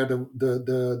community. They're the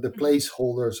Mhm.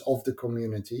 placeholders of the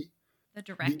community, The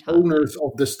direct the hub, yeah. owners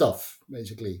of the stuff,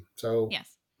 basically. So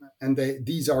Yes. and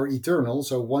these are eternal.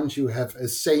 So once you have a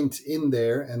saint in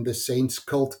there and the saint's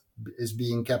cult is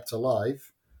being kept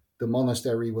alive, the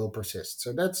monastery will persist.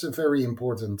 So that's a very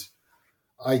important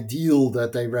ideal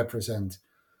that they represent.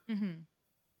 Hmm.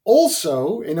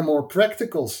 Also, in a more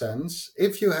practical sense,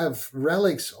 if you have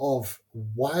relics of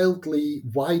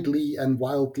widely and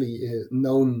wildly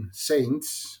known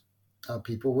saints,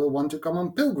 people will want to come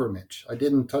on pilgrimage. I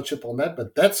didn't touch upon that,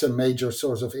 but that's a major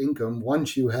source of income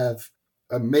once you have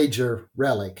a major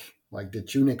relic, like the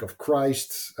tunic of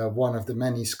Christ, one of the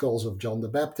many skulls of John the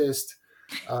Baptist.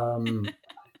 Um,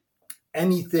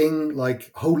 Anything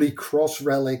like Holy Cross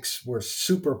relics were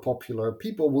super popular.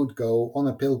 People would go on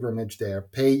a pilgrimage there,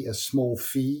 pay a small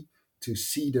fee to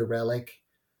see the relic,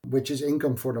 which is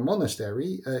income for the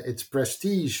monastery. It's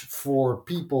prestige for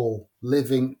people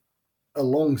living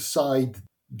alongside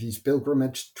these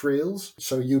pilgrimage trails.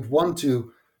 So you'd want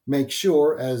to make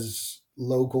sure, as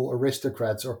local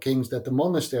aristocrats or kings, that the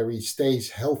monastery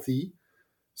stays healthy.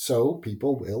 So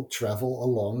people will travel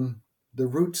along the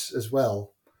routes as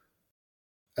well.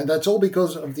 And that's all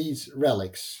because of these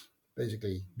relics,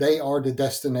 basically. They are the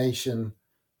destination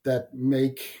that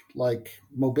make like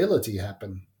mobility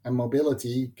happen. And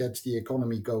mobility gets the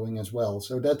economy going as well.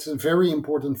 So that's a very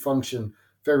important function,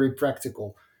 very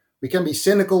practical. We can be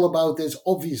cynical about this.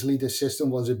 Obviously, the system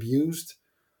was abused,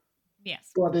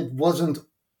 Yes. but it wasn't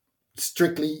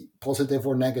strictly positive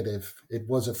or negative. It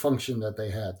was a function that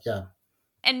they had. Yeah.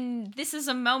 And this is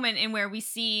a moment in where we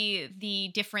see the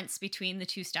difference between the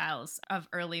two styles of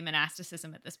early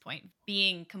monasticism at this point,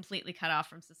 being completely cut off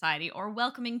from society or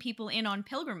welcoming people in on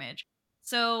pilgrimage.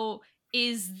 So,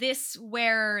 is this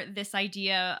where this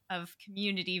idea of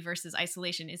community versus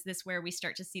isolation, is this where we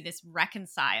start to see this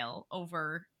reconcile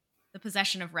over the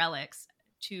possession of relics,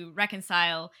 to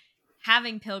reconcile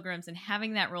having pilgrims and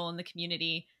having that role in the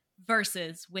community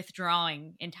versus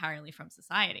withdrawing entirely from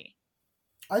society?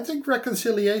 I think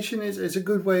reconciliation is a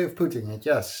good way of putting it,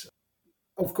 yes.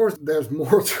 Of course, there's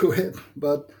more to it,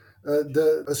 but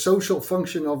the a social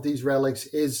function of these relics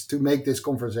is to make this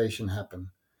conversation happen.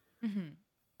 Hmm.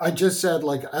 I just said,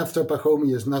 like, after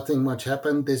Pachomius, nothing much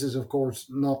happened. This is, of course,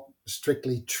 not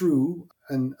strictly true.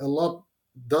 And a lot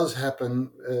does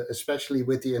happen, especially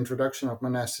with the introduction of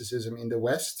monasticism in the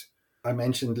West. I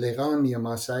mentioned Lerins near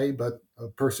Marseille, but a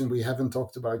person we haven't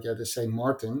talked about yet is Saint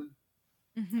Martin,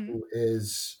 Hmm. who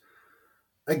is,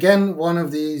 again, one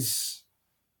of these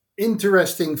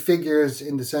interesting figures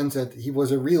in the sense that he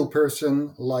was a real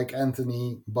person like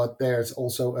Anthony, but there's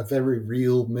also a very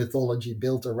real mythology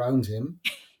built around him.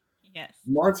 Yes.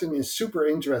 Martin is super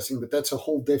interesting, but that's a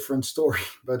whole different story.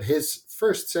 But his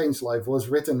first saint's life was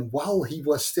written while he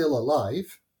was still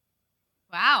alive.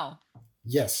 Wow.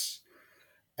 Yes.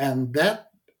 And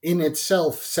that in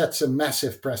itself sets a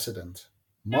massive precedent.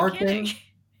 No kidding. Martin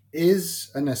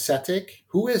is an ascetic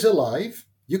who is alive.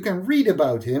 You can read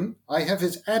about him. I have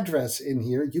his address in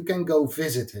here. You can go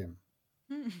visit him.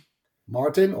 Hmm.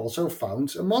 Martin also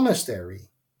founds a monastery.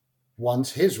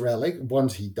 once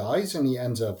he dies and he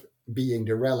ends up being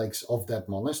the relics of that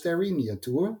monastery near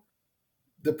Tours,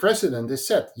 the precedent is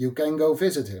set. You can go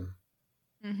visit him.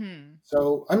 Mm-hmm.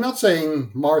 So I'm not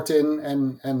saying Martin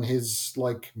and his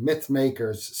like myth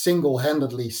makers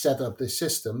single-handedly set up this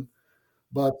system,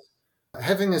 but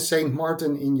having a Saint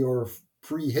Martin in your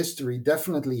prehistory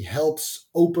definitely helps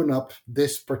open up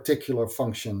this particular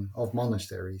function of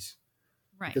monasteries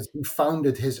Right. because he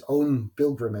founded his own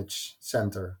pilgrimage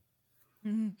center.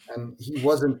 Mhm. And he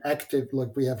wasn't active.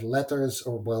 Like we have letters,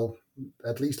 or well,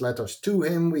 at least letters to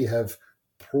him. We have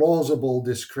plausible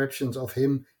descriptions of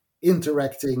him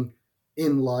interacting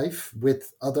in life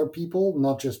with other people,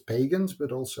 not just pagans,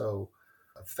 but also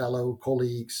fellow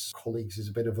colleagues. Colleagues is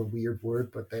a bit of a weird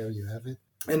word, but there you have it.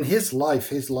 And his life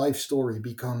story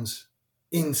becomes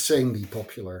insanely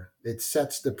popular. It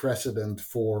sets the precedent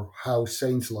for how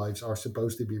saints' lives are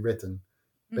supposed to be written.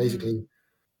 Mhm. Basically,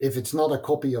 if it's not a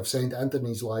copy of Saint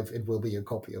Anthony's life, it will be a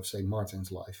copy of Saint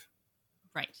Martin's life,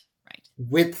 Right. Right.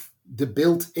 with the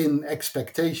built-in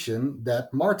expectation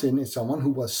that Martin is someone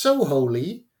who was so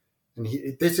holy, and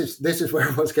this is where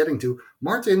I was getting to.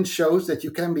 Martin shows that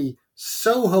you can be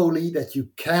so holy that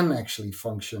you can actually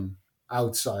function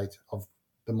outside of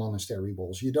the monastery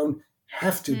walls. You don't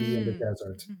have to be in the Mm.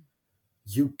 desert. Mhm.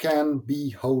 You can be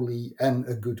holy and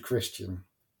a good Christian.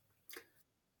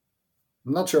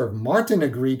 I'm not sure if Martin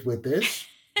agreed with this,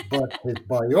 but his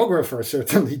biographer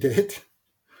certainly did.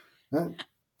 Huh?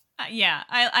 Yeah,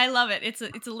 I love it. It's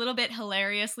a little bit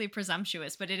hilariously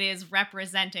presumptuous, but it is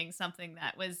representing something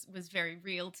that was very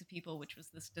real to people, which was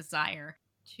this desire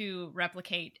to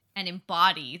replicate and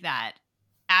embody that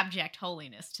abject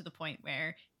holiness to the point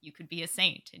where you could be a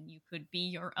saint and you could be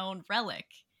your own relic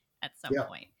at some Yeah.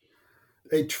 point.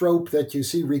 A trope that you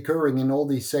see recurring in all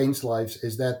these saints' lives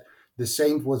is that the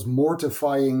saint was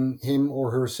mortifying him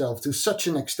or herself to such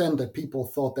an extent that people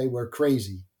thought they were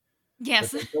crazy. That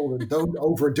Yes, they told them, don't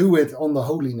overdo it on the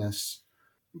holiness.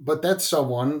 But that's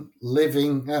someone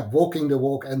living, walking the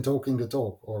walk and talking the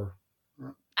talk, or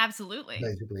absolutely.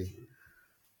 basically.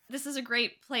 This is a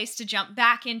great place to jump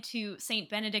back into Saint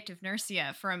Benedict of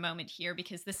Nursia for a moment here,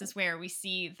 because this is where we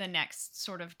see the next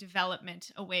sort of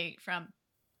development away from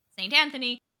Saint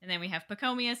Anthony, and then we have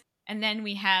Pachomius, and then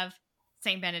we have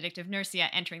Saint Benedict of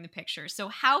Nursia entering the picture. So,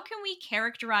 how can we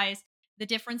characterize the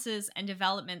differences and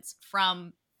developments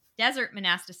from desert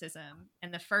monasticism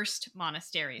and the first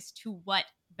monasteries to what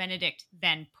Benedict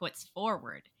then puts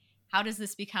forward? How does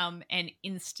this become an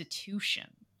institution?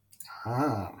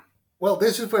 Ah. Well,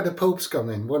 this is where the popes come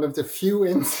in. One of the few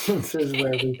instances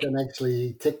where we can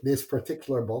actually tick this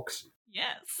particular box.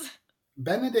 Yes.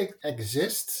 Benedict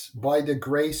exists by the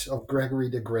grace of Gregory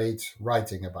the Great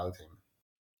writing about him.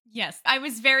 Yes, I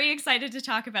was very excited to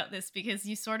talk about this because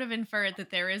you sort of inferred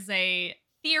that there is a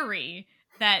theory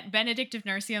that Benedict of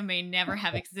Nursia may never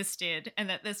have existed and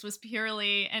that this was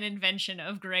purely an invention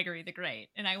of Gregory the Great.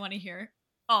 And I want to hear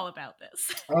all about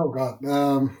this. Oh God.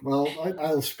 Well,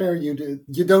 I'll spare you.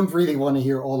 You don't really want to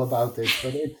hear all about this,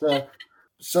 but it's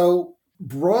so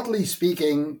broadly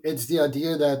speaking, it's the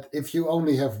idea that if you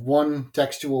only have one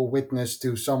textual witness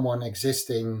to someone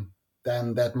existing,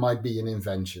 then that might be an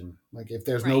invention. Like if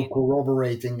there's no Right.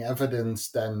 corroborating evidence,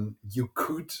 then you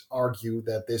could argue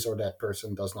that this or that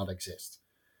person does not exist.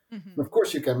 And Hmm. of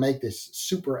course, you can make this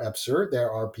super absurd. There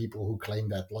are people who claim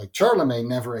that, like, Charlemagne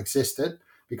never existed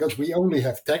because we only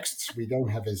have texts, we don't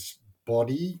have his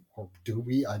body, or do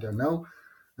we? I don't know.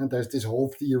 And there's this whole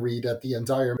theory that the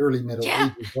entire early Middle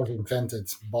Yeah. Ages was invented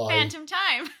by, Phantom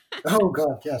time. oh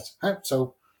God, yes. Huh?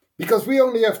 So, because we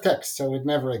only have text, so it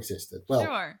never existed. Well,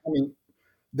 Sure. I mean,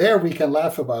 there we can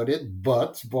laugh about it,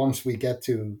 but once we get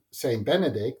to Saint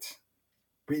Benedict,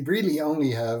 we really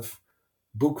only have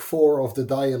Book 4 of the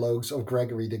Dialogues of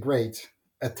Gregory the Great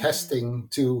Hmm. attesting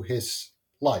to his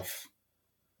life.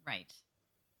 Right.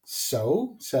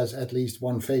 So, says at least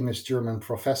one famous German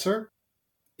professor,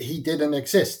 he didn't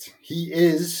exist. He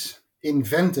is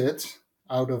invented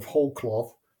out of whole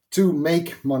cloth to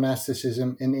make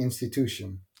monasticism an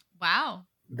institution. Wow.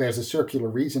 There's a circular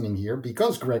reasoning here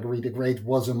because Gregory the Great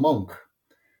was a monk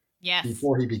Yes.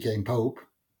 before he became pope.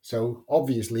 So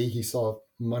obviously he thought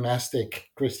monastic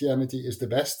Christianity is the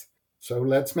best. So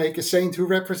let's make a saint who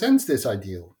represents this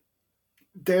ideal.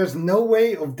 There's no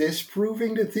way of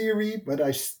disproving the theory, but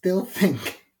I still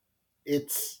think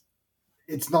it's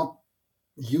it's not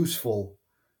useful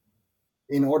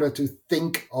in order to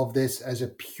think of this as a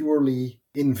purely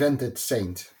invented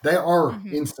saint. There are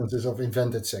Hmm. instances of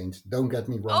invented saints, don't get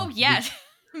me Oh, wrong. yes.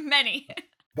 Many.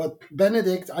 But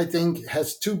Benedict, I think,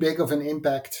 has too big of an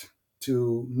impact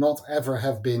to not ever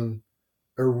have been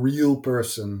a real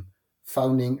person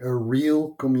founding a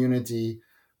real community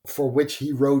for which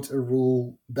he wrote a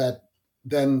rule that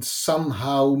then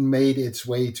somehow made its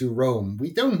way to Rome.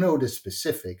 We don't know the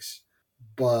specifics,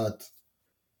 but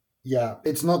yeah,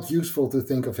 it's not useful to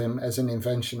think of him as an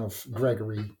invention of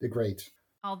Gregory the Great.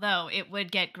 Although it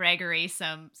would get Gregory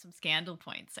some scandal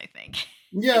points, I think.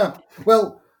 Yeah,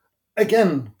 well,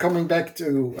 again, coming back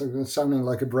to sounding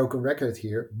like a broken record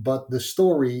here, but the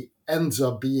story ends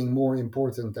up being more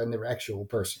important than the actual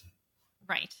person.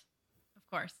 Right. Of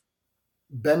course.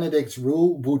 Benedict's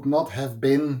rule would not have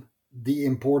been the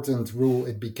important rule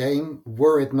it became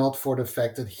were it not for the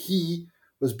fact that he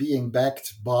was being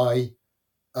backed by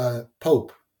a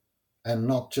pope, and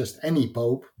not just any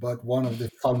pope, but one of the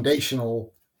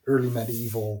foundational early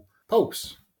medieval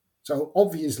popes. So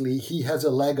obviously he has a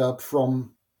leg up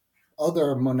from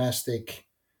other monastic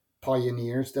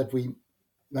pioneers that we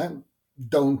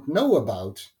don't know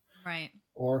about. Right.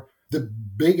 Or the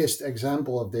biggest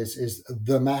example of this is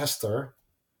the master.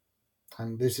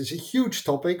 And this is a huge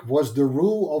topic. Was the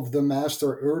rule of the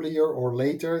master earlier or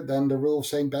later than the rule of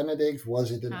Saint Benedict?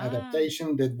 Was it an Ah.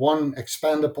 adaptation? Did one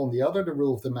expand upon the other? The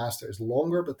rule of the master is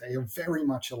longer, but they are very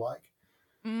much alike.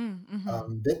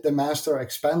 Mm-hmm. Did the master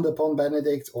expand upon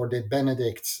Benedict, or did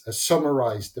Benedict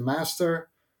summarize the master?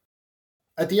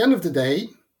 At the end of the day,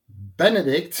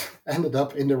 Benedict ended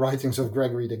up in the writings of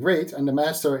Gregory the Great, and the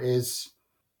master is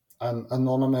an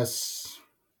anonymous.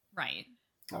 Right.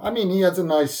 I mean, he had a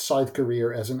nice side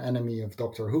career as an enemy of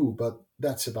Doctor Who, but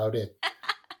that's about it.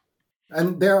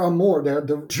 And there are more. There are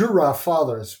the Jura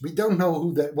fathers. We don't know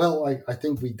who that. Well, I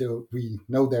think we do. We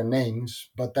know their names,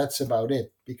 but that's about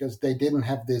it because they didn't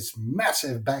have this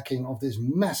massive backing of this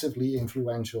massively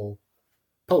influential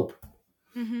pope.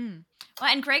 Mm-hmm. Well,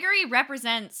 and Gregory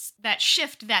represents that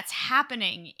shift that's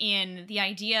happening in the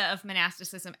idea of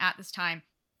monasticism at this time,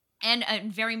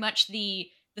 and very much the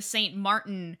Saint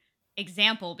Martin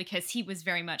example, because he was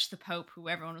very much the Pope who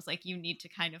everyone was like, you need to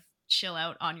kind of chill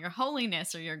out on your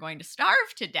holiness or you're going to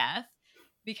starve to death,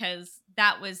 because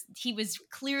he was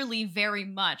clearly very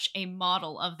much a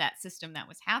model of that system that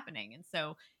was happening. And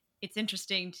so it's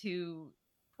interesting to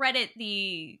credit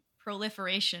the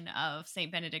proliferation of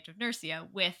Saint Benedict of Nursia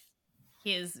with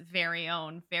his very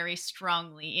own, very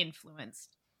strongly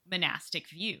influenced monastic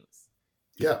views.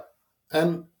 Yeah.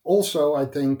 And also, I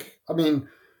think, I mean,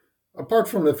 apart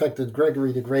from the fact that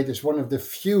Gregory the Great is one of the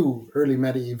few early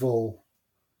medieval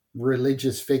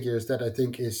religious figures that I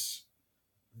think is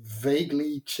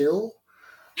vaguely chill.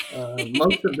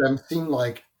 Most of them seem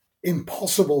like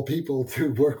impossible people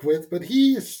to work with, but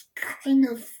he is kind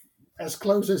of as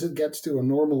close as it gets to a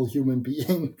normal human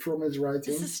being from his This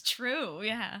writings. is true,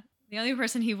 yeah. The only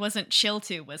person he wasn't chill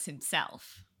to was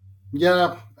himself.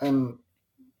 Yeah, and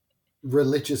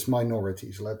religious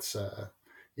minorities, let's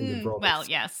in the Well, broadest.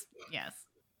 yes, yes.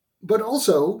 But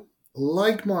also,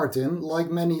 like Martin, like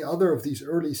many other of these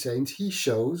early saints, he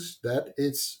shows that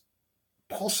it's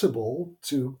possible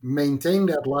to maintain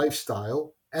that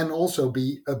lifestyle and also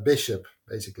be a bishop,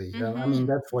 basically. I mean, Mm-hmm.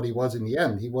 that's what he was in the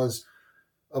end. He was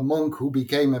a monk who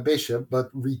became a bishop but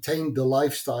retained the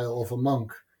lifestyle of a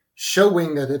monk,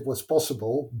 showing that it was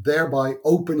possible, thereby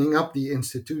opening up the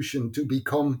institution to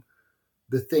become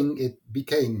the thing it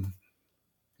became.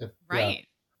 Yeah. Right.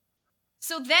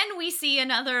 So then we see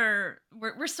another,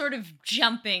 we're sort of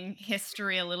jumping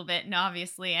history a little bit. And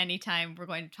obviously, anytime we're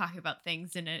going to talk about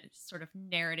things in a sort of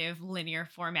narrative, linear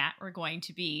format, we're going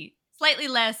to be slightly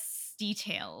less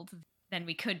detailed than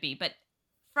we could be. But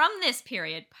from this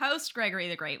period, post Gregory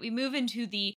the Great, we move into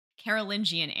the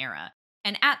Carolingian era.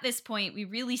 And at this point, we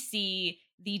really see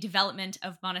the development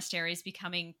of monasteries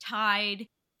becoming tied,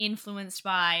 influenced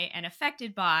by, and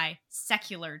affected by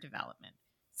secular development.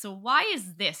 So why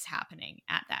is this happening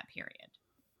at that period?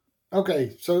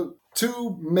 Okay, so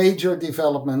two major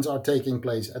developments are taking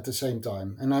place at the same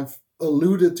time, and I've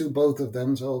alluded to both of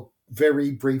them, so I'll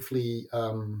very briefly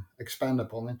expand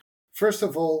upon it. First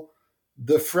of all,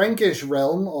 the Frankish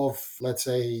realm of, let's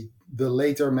say, the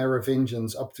later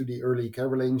Merovingians up to the early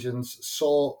Carolingians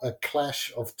saw a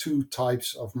clash of two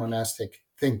types of monastic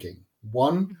thinking.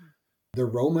 One, Mhm. the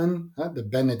Roman, the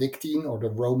Benedictine or the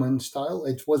Roman style.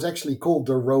 It was actually called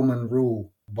the Roman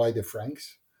rule by the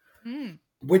Franks, Mm,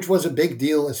 which was a big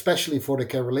deal, especially for the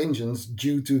Carolingians,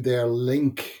 due to their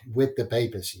link with the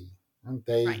papacy. And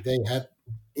right. they had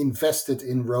invested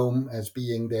in Rome as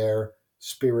being their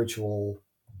spiritual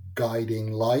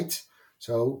guiding light.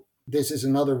 So this is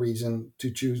another reason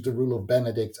to choose the rule of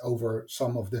Benedict over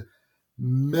some of the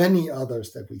many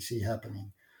others that we see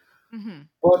happening. Hmm.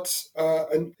 But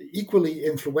an equally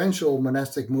influential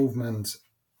monastic movement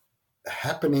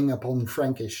happening upon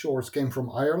Frankish shores came from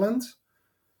Ireland,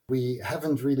 We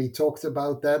haven't really talked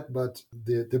about that, but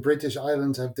the British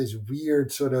Islands have this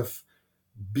weird sort of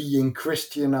being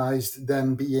Christianized,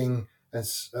 then being,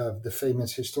 as the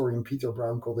famous historian Peter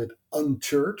Brown called it,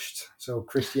 unchurched. So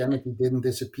Christianity didn't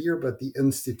disappear, but the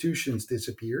institutions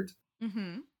disappeared.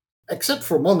 Mm-hmm. Except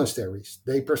for monasteries,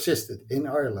 they persisted in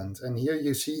Ireland. And here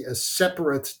you see a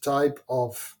separate type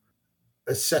of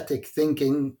ascetic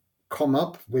thinking come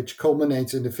up, which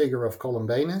culminates in the figure of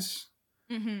Columbanus,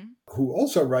 Mm-hmm. who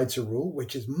also writes a rule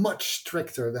which is much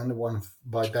stricter than the one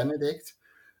by Benedict,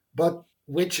 but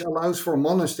which allows for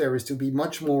monasteries to be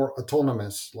much more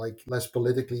autonomous, like less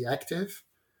politically active.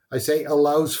 I say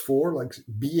allows for, like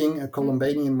being a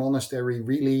Columbanian monastery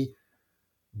really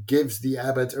gives the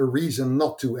abbot a reason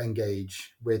not to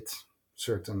engage with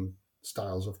certain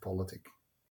styles of politic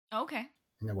Okay.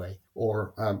 in a way,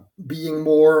 or being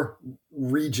more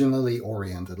regionally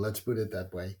oriented, let's put it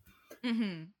that way.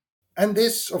 Mm-hmm. And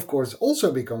this, of course,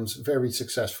 also becomes very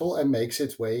successful and makes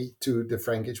its way to the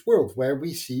Frankish world, where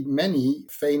we see many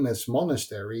famous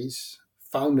monasteries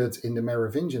founded in the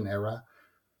Merovingian era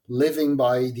living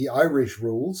by the Irish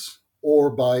rules or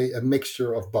by a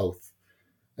mixture of both.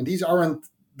 And these aren't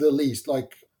the least.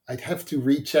 Like, I'd have to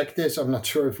recheck this. I'm not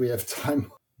sure if we have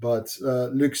time, but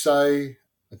Luxeuil,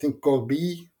 I think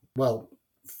Corbie, well,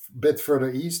 a bit further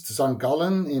east, St.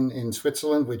 Gallen in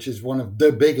Switzerland, which is one of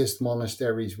the biggest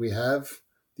monasteries we have.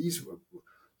 These,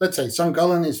 let's say, St.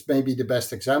 Gallen is maybe the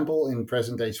best example in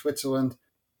present day Switzerland.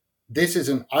 This is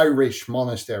an Irish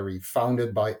monastery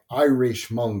founded by Irish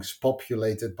monks,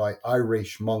 populated by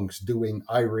Irish monks doing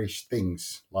Irish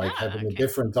things, like Ah, having a okay.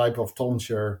 different type of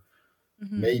tonsure,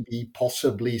 Mm-hmm. maybe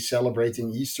possibly celebrating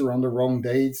Easter on the wrong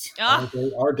dates. Ah.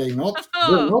 Are they not?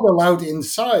 They're not allowed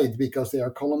inside because they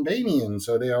are Columbanian,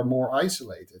 so they are more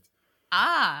isolated.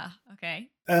 Ah, okay.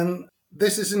 And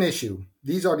this is an issue.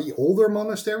 These are the older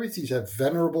monasteries. These have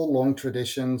venerable, long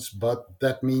traditions, but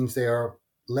that means they are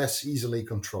less easily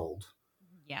controlled.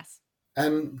 Yes.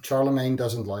 And Charlemagne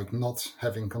doesn't like not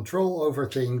having control over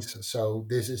things, so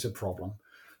this is a problem.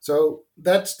 So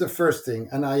that's the first thing.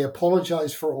 And I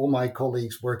apologize for all my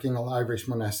colleagues working on Irish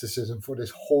monasticism for this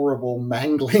horrible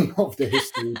mangling of the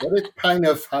history, but it's kind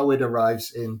of how it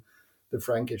arrives in the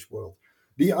Frankish world.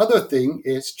 The other thing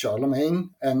is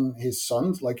Charlemagne and his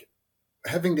sons, like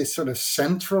having this sort of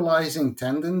centralizing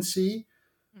tendency,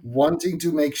 Mm-hmm. wanting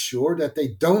to make sure that they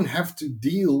don't have to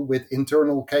deal with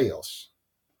internal chaos.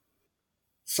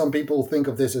 Some people think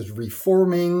of this as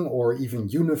reforming or even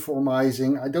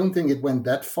uniformizing. I don't think it went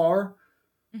that far.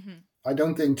 Mm-hmm. I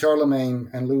don't think Charlemagne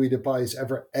and Louis the Pious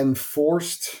ever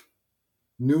enforced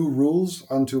new rules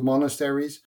onto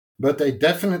monasteries, but they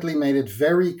definitely made it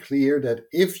very clear that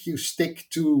if you stick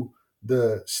to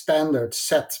the standards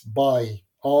set by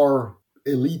our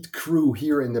elite crew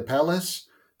here in the palace,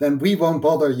 then we won't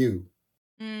bother you.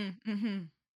 Mm-hmm.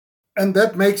 And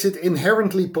that makes it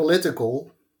inherently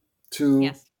political to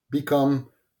Yes. become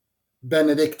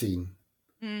Benedictine.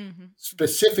 Mm-hmm. Mm-hmm.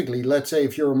 Specifically, let's say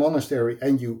if you're a monastery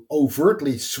and you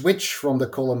overtly switch from the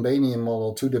Columbanian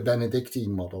model to the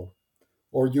Benedictine model,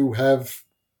 or you have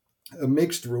a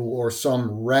mixed rule or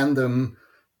some random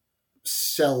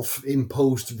self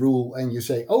imposed rule, and you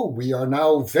say, oh, we are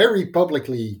now very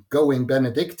publicly going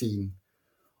Benedictine,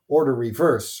 or the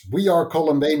reverse, we are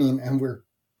Columbanian and we're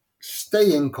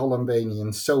staying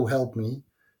Columbanian, so help me,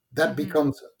 that Mm-hmm.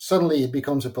 becomes suddenly it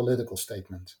becomes a political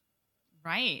statement.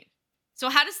 Right. So,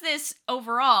 how does this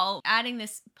overall, adding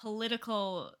this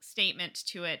political statement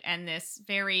to it and this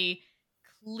very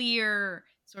clear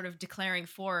sort of declaring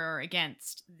for or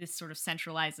against this sort of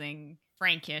centralizing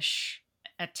Frankish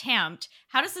attempt,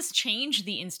 how does this change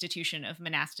the institution of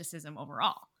monasticism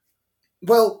overall?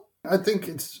 Well, I think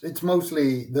it's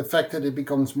mostly the fact that it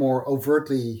becomes more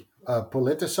overtly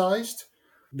politicized.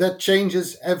 That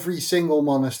changes every single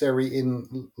monastery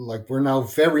in, like, we're now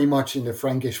very much in the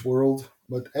Frankish world,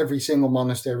 but every single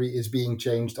monastery is being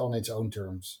changed on its own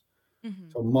terms. Hmm.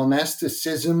 So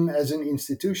monasticism as an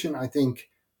institution, I think,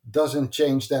 doesn't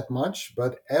change that much,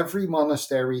 but every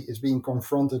monastery is being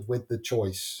confronted with the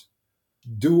choice.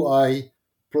 Do I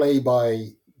play by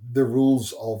the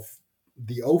rules of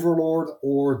the overlord,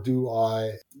 or do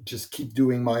I just keep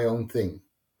doing my own thing?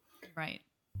 Right.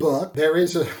 But there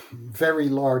is a very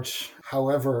large,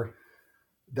 however,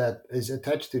 that is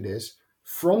attached to this.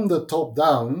 From the top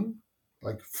down,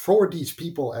 like for these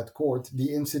people at court,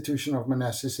 the institution of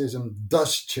monasticism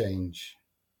does change.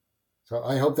 So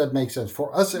I hope that makes sense.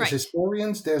 For us as Right.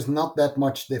 historians, there's not that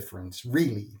much difference,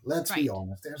 really. Let's be Right.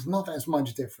 honest. There's not as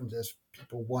much difference as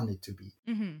people want it to be.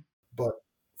 Hmm. But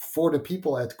for the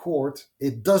people at court,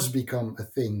 it does become a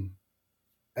thing.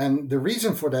 And the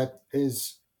reason for that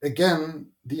is again,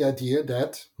 the idea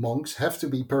that monks have to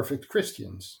be perfect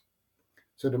Christians.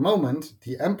 So the moment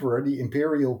the emperor, the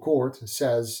imperial court,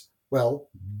 says, well,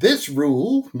 this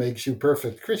rule makes you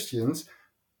perfect Christians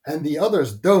and the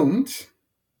others don't,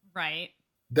 Right.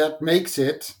 that makes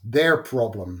it their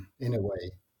problem in a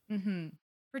way. Hmm.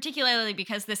 Particularly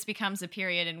because this becomes a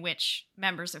period in which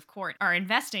members of court are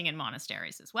investing in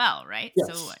monasteries as well, right?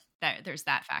 So Yes. there's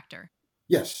that factor.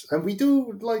 Yes. And we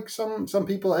do, like some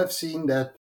people have seen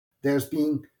that there's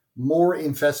been more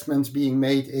investments being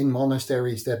made in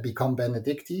monasteries that become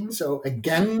Benedictine. So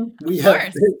again, Of we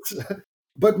have course. this.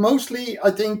 But mostly,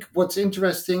 I think what's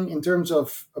interesting in terms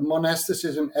of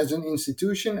monasticism as an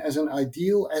institution, as an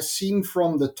ideal, as seen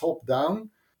from the top down,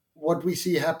 what we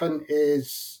see happen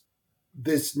is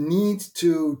this need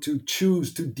to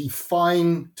choose, to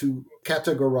define, to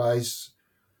categorize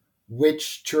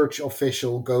which church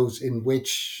official goes in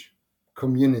which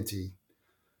community.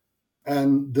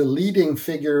 And the leading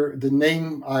figure, the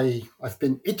name I've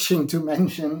been itching to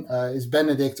mention, is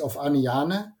Benedict of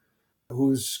Aniane,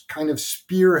 who's kind of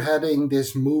spearheading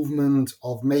this movement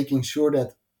of making sure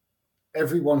that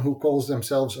everyone who calls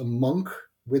themselves a monk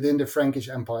within the Frankish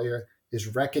Empire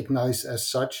is recognized as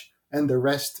such, and the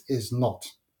rest is not.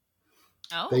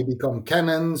 They Oh. become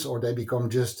canons or they become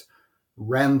just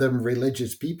random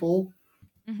religious people.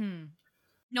 Hmm.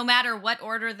 No matter what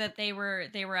order that they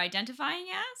were identifying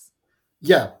as.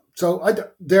 Yeah, so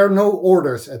there are no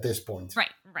orders at this point.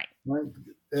 Right. Right. Right?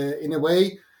 In a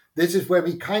way, this is where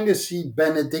we kind of see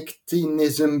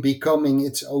Benedictinism becoming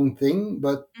its own thing,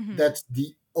 but Hmm. that's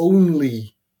the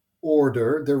only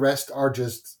order. The rest are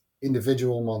just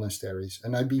individual monasteries.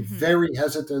 And I'd be Hmm. very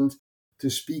hesitant to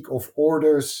speak of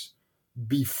orders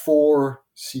before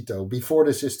Cito, before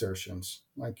the Cistercians,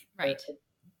 Right.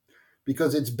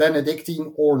 because it's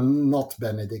Benedictine or not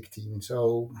Benedictine.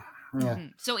 So, yeah. Hmm.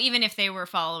 So even if they were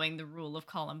following the rule of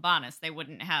Columbanus, they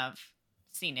wouldn't have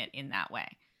seen it in that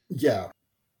way. Yeah,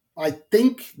 I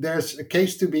think there's a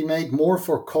case to be made more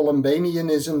for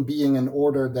Columbanianism being an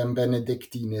order than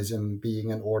Benedictinism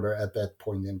being an order at that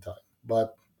point in time.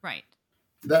 But Right.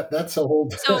 that's a whole.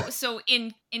 So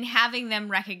in having them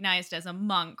recognized as a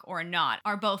monk or not,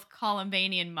 are both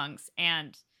Columbanian monks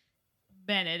and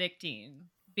Benedictine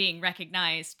being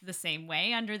recognized the same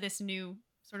way under this new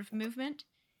sort of movement?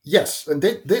 Yes, and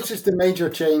this Okay. is the major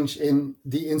change in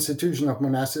the institution of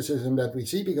monasticism that we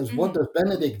see, because what Hmm. does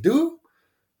Benedict do?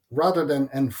 Rather than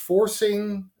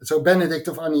enforcing, so Benedict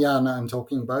of Aniana, I'm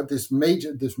talking about this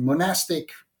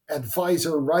monastic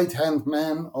advisor, right hand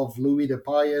man of Louis the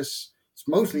Pious. It's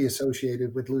mostly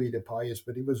associated with Louis the Pious,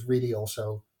 but he was really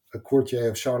also a courtier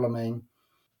of Charlemagne.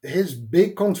 His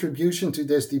big contribution to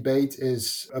this debate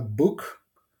is a book,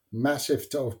 massive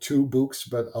of two books,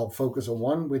 but I'll focus on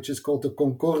one, which is called the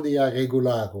Concordia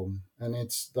Regularum. And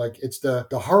it's the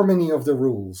harmony of the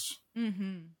rules.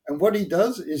 Hmm. And what he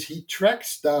does is he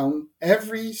tracks down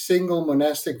every single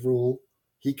monastic rule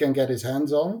he can get his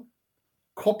hands on,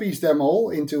 copies them all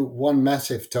into one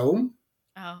massive tome,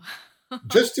 Oh.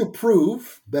 just to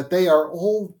prove that they are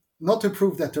all, not to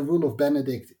prove that the rule of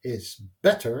Benedict is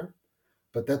better,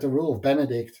 but that the rule of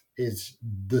Benedict is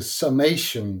the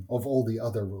summation of all the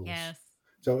other rules. Yes.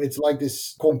 So it's like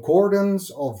this concordance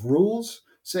of rules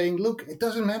saying, look, it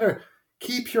doesn't matter.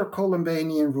 Keep your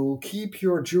Columbanian rule, keep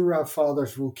your Jura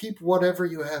Fathers rule, keep whatever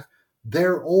you have.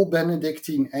 They're all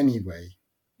Benedictine anyway.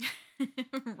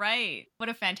 Right. What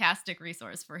a fantastic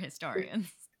resource for historians.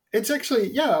 It's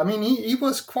actually, yeah, I mean, he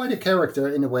was quite a character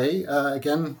in a way.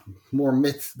 Again, more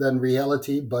myth than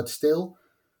reality, but still.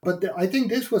 But I think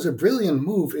this was a brilliant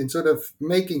move in sort of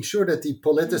making sure that the Mm.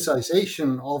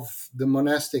 politicization of the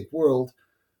monastic world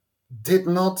did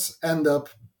not end up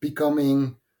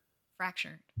becoming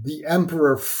Fractured. the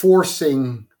emperor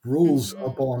forcing rules Hmm.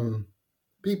 upon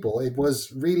people. It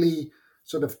was really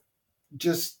sort of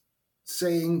just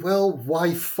saying, well,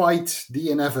 why fight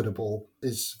the inevitable,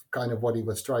 is kind of what he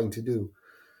was trying to do.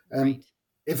 And Right.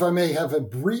 if I may have a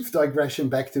brief digression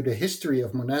back to the history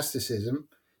of monasticism,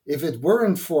 if it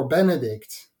weren't for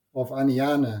Benedict of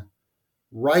Aniane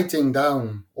writing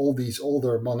down all these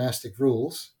older monastic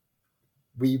rules,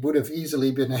 we would have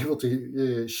easily been able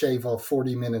to shave off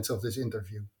 40 minutes of this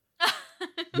interview.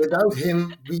 Without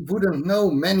him, we wouldn't know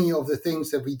many of the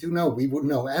things that we do know. We would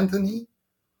know Anthony,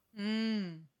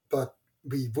 Mm. but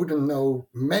we wouldn't know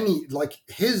many. Like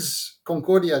his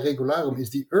Concordia Regularum is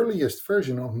the earliest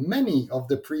version of many of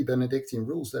the pre Benedictine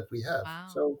rules that we have. Wow.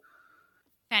 So,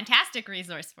 Fantastic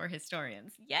resource for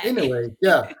historians. in a Yay. way,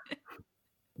 yeah.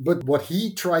 But what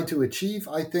he tried to achieve,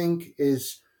 I think,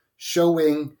 is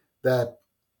showing that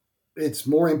it's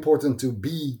more important to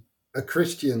be a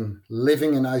Christian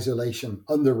living in isolation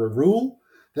under a rule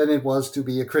than it was to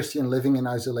be a Christian living in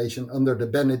isolation under the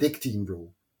Benedictine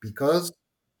rule, because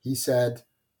he said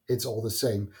it's all the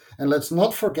same. And let's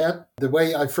not forget, the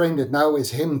way I framed it now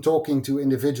is him talking to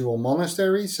individual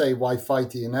monasteries, say, why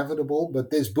fight the inevitable? But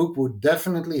this book would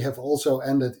definitely have also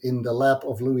ended in the lap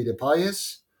of Louis the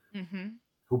Pious,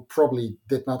 who probably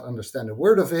did not understand a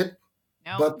word of it.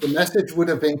 No. But the message would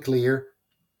have been clear: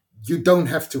 you don't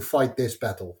have to fight this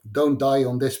battle. Don't die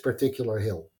on this particular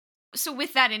hill. So,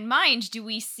 with that in mind, do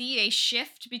we see a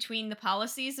shift between the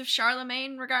policies of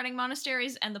Charlemagne regarding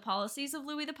monasteries and the policies of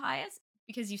Louis the Pious?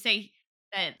 Because you say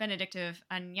that Benedict of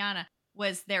Anyana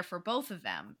was there for both of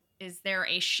them. Is there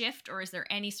a shift, or is there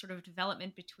any sort of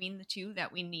development between the two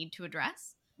that we need to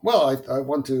address? Well, I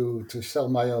want to sell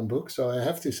my own book, so I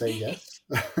have to say yes.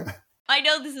 I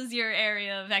know this is your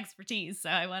area of expertise, so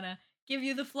I want to give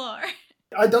you the floor.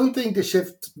 I don't think the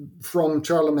shift from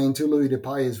Charlemagne to Louis the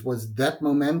Pious was that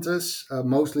momentous,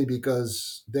 mostly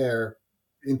because their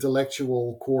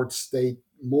intellectual court stayed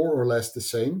more or less the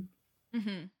same.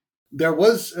 There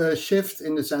was a shift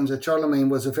in the sense that Charlemagne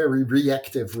was a very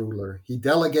reactive ruler. He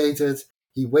delegated,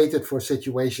 he waited for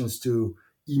situations to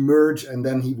emerge, and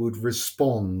then he would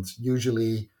respond,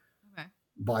 usually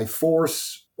by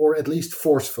force, or at least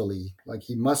forcefully. Like,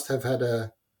 he must have had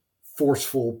a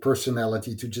forceful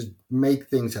personality to just make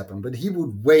things happen. But he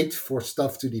would wait for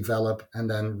stuff to develop and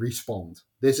then respond.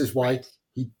 This is why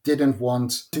he didn't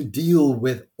want to deal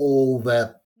with all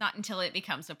that. Not until it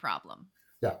becomes a problem.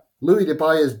 Yeah. Louis the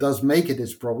Pious does make it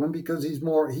his problem because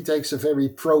he takes a very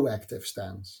proactive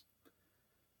stance.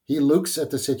 He looks at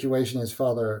the situation his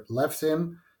father left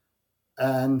him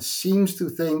and seems to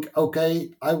think,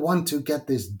 okay, I want to get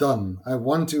this done. I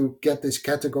want to get this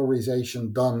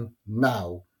categorization done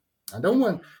now.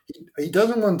 He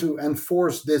doesn't want to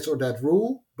enforce this or that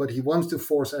rule, but he wants to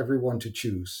force everyone to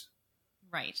choose.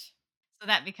 Right. So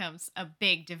that becomes a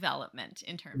big development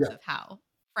in terms of how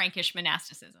Frankish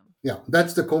monasticism. Yeah,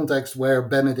 that's the context where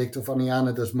Benedict of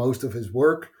Anyana does most of his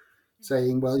work,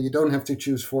 saying, well, you don't have to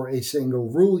choose for a single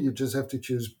rule. You just have to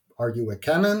choose, are you a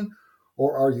canon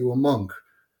or are you a monk?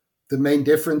 The main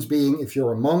difference being, if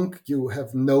you're a monk, you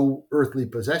have no earthly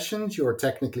possessions. You're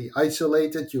technically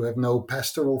isolated. You have no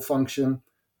pastoral function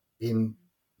in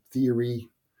theory.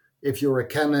 If you're a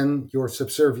canon, you're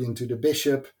subservient to the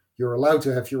bishop. You're allowed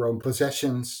to have your own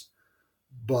possessions,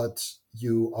 but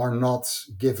you are not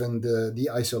given the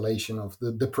isolation of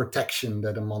the protection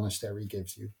that a monastery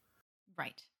gives you.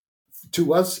 Right.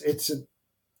 To us, it's a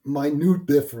minute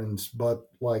difference, but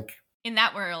like, in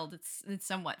that world, it's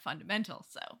somewhat fundamental.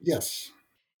 So yes.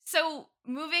 So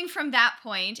moving from that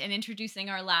point and introducing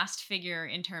our last figure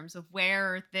in terms of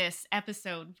where this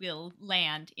episode will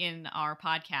land in our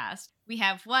podcast, we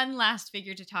have one last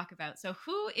figure to talk about. So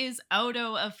who is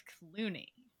Odo of Cluny?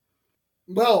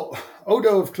 Well,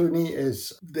 Odo of Cluny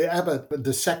is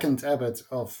the second abbot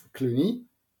of Cluny.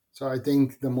 So I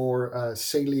think the more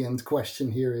salient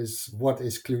question here is, what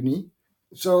is Cluny?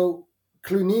 So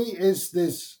Cluny is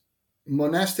this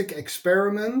monastic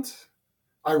experiment,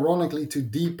 ironically, to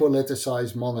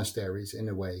depoliticize monasteries in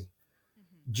a way.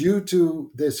 Due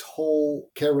to this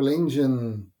whole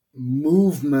Carolingian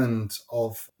movement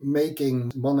of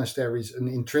making monasteries an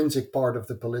intrinsic part of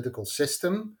the political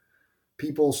system,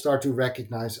 people start to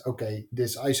recognize, okay,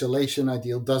 this isolation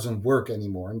ideal doesn't work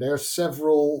anymore. And there are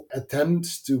several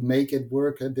attempts to make it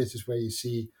work. And this is where you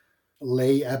see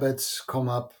lay abbots come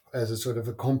up as a sort of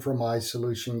a compromise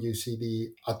solution. You see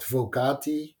the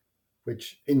advocati,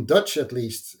 which in Dutch at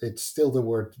least, it's still the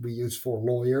word we use for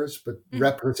lawyers, but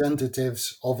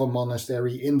representatives of a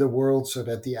monastery in the world so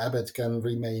that the abbot can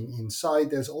remain inside.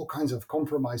 There's all kinds of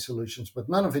compromise solutions, but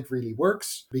none of it really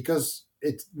works because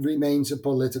it remains a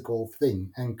political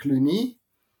thing. And Cluny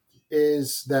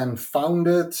is then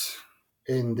founded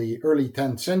in the early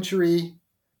 10th century,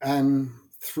 and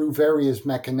through various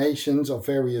machinations of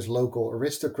various local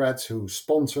aristocrats who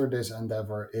sponsor this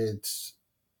endeavor, it's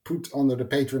put under the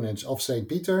patronage of St.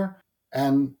 Peter,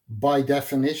 and by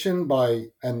definition, by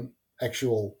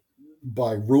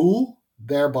rule,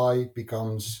 thereby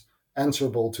becomes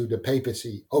answerable to the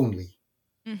papacy only.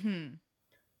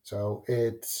 So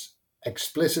it's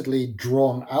explicitly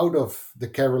drawn out of the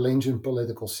Carolingian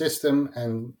political system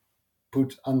and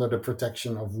put under the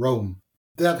protection of Rome.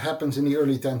 That happens in the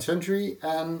early 10th century,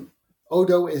 and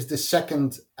Odo is the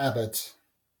second abbot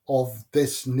of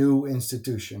this new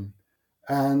institution.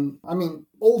 And I mean,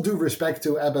 all due respect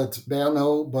to Abbot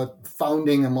Berno, but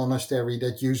founding a monastery,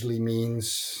 that usually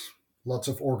means lots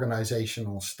of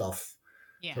organizational stuff.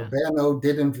 Yeah. So Berno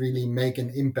didn't really make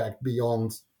an impact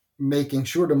beyond making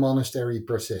sure the monastery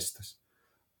persists.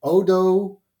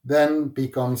 Odo then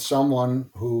becomes someone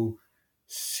who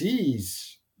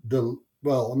sees the,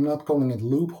 well, I'm not calling it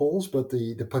loopholes, but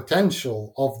the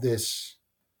potential of this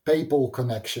papal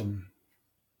connection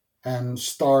and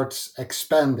starts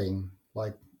expanding.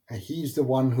 Like he's the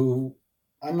one who,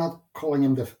 I'm not calling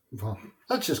him the, well,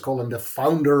 let's just call him the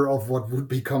founder of what would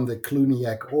become the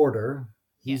Cluniac order.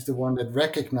 He's Yes. the one that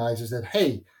recognizes that,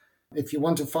 hey, if you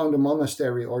want to found a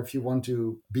monastery or if you want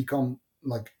to become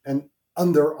like an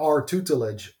under our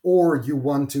tutelage or you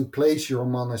want to place your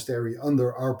monastery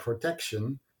under our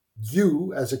protection,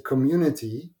 you as a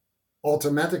community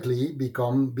automatically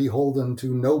become beholden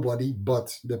to nobody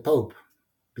but the Pope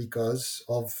because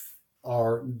of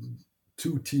our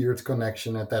two-tiered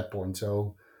connection at that point.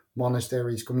 So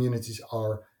monasteries, communities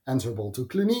are answerable to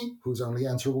Cluny, who's only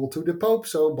answerable to the Pope.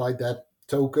 So by that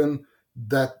token,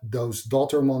 that those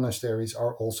daughter monasteries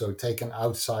are also taken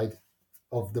outside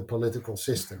of the political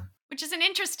system. Which is an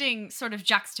interesting sort of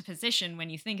juxtaposition when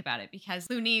you think about it, because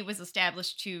Cluny was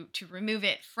established to remove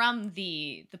it from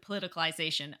the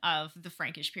politicalization of the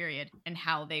Frankish period and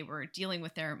how they were dealing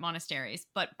with their monasteries.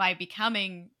 But by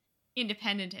becoming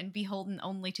independent and beholden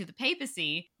only to the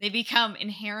papacy, they become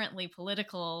inherently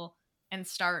political and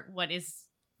start what is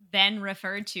then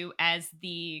referred to as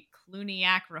the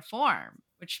Cluniac reform,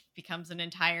 which becomes an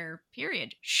entire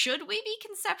period. Should we be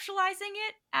conceptualizing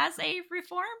it as a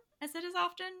reform, as it is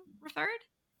often referred?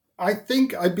 I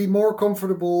think I'd be more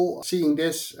comfortable seeing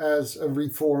this as a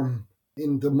reform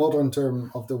in the modern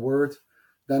term of the word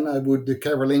than I would the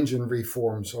Carolingian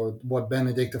reforms or what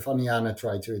Benedict of Aniana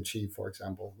tried to achieve, for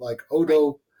example. Like Right.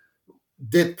 Odo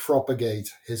did propagate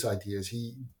his ideas.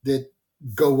 He did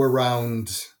go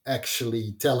around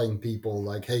actually telling people,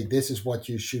 like, hey, this is what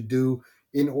you should do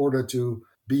in order to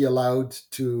be allowed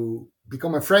to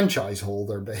become a franchise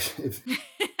holder, if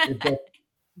that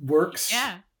works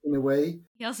Yeah. in a way.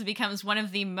 He also becomes one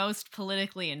of the most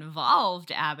politically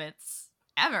involved abbots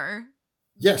ever,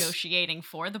 Yes. negotiating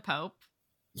for the Pope.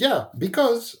 Yeah,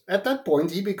 because at that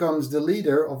point he becomes the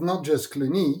leader of not just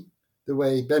Cluny, the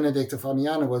way Benedict of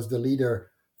Aniane was the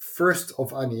leader first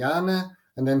of Aniane,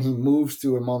 and then he moves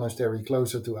to a monastery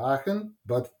closer to Aachen.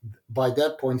 But by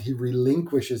that point, he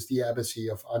relinquishes the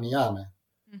abbacy of Aniane.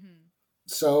 Mm-hmm.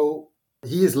 So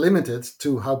he is limited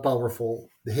to how powerful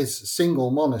his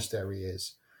single monastery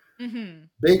is. Mm-hmm.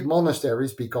 Big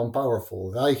monasteries become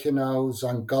powerful. Reichenau,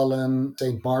 St. Gallen,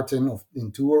 St. Martin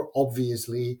in Tours,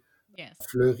 obviously, Yes.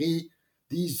 Fleury.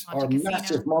 These Monte are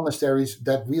massive Cassino. monasteries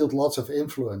that wield lots of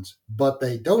influence, but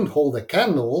they don't hold a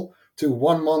candle to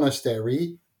one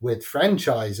monastery with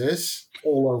franchises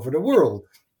all over the world,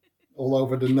 all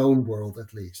over the known world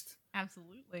at least.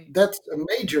 Absolutely. That's a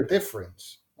major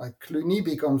difference. Like Cluny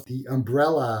becomes the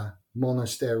umbrella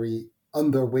monastery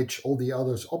under which all the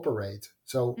others operate.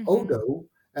 So Mm-hmm. Odo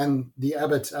and the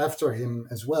abbots after him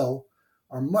as well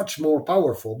are much more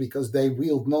powerful because they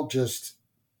wield not just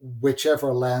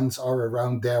whichever lands are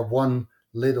around their one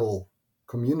little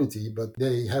community, but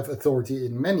they have authority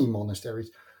in many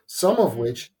monasteries, some of Mm-hmm.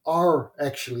 which are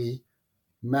actually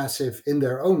massive in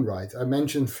their own right. I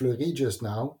mentioned Fleury just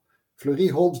now. Fleury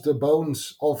holds the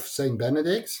bones of Saint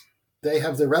Benedict. They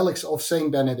have the relics of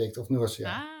Saint Benedict of Nursia,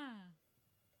 Ah.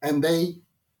 and they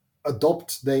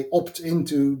opt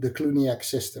into the Cluniac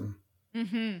system.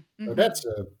 Mm-hmm. So Mm-hmm. that's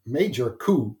a major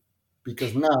coup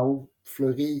because now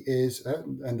Fleury is,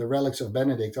 and the relics of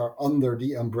Benedict are under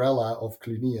the umbrella of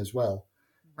Cluny as well,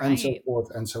 and so Right. forth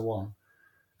and so on.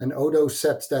 And Odo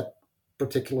sets that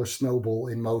particular snowball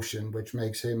in motion, which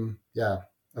makes him, yeah,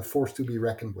 a force to be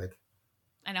reckoned with.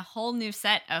 And a whole new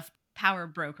set of power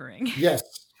brokering. Yes.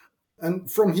 And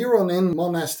from here on in,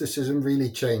 monasticism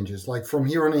really changes. Like from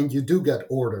here on in, you do get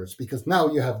orders because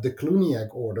now you have the Cluniac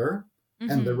order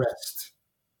and the Mm-hmm. rest.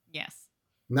 Yes.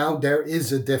 Now there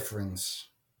is a difference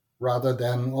rather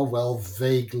than, oh, well,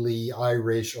 vaguely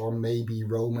Irish or maybe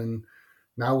Roman.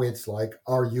 Now it's like,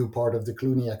 are you part of the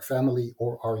Cluniac family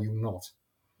or are you not?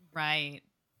 Right.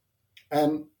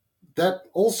 And that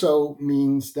also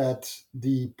means that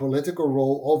the political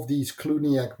role of these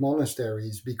Cluniac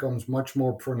monasteries becomes much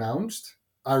more pronounced.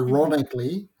 Mm-hmm.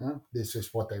 Ironically, this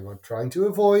is what they were trying to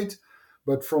avoid.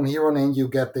 But from here on in, you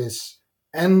get this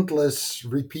endless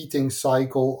repeating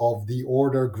cycle of the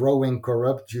order growing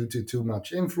corrupt due to too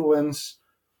much influence.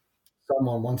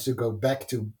 Someone wants to go back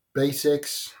to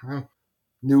basics.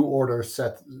 New order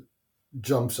set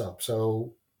jumps up.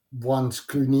 So once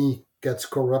Cluny gets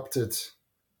corrupted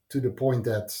to the point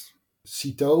that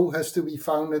Citeaux has to be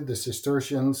founded, the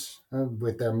Cistercians,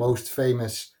 with their most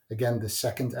famous, again, the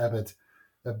second abbot,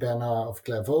 Bernard of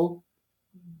Clairvaux.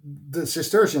 The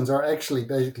Cistercians are actually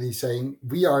basically saying,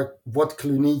 we are what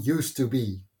Cluny used to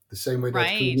be. The same way that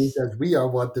Right. Cluny says we are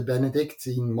what the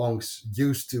Benedictine monks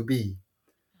used to be.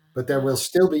 But there will Ah,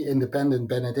 still be independent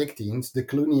Benedictines. The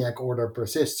Cluniac order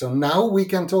persists. So now we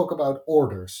can talk about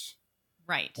orders.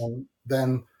 right. And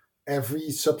then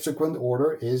every subsequent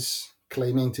order is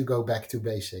claiming to go back to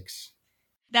basics.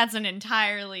 That's an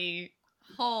entirely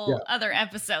Yeah. whole other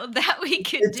episode that we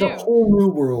could It's a do. whole new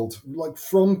world. Like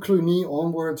from Cluny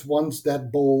onwards, once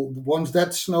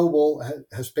that snowball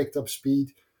has picked up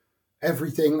speed,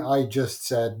 everything I just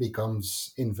said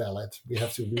becomes invalid. We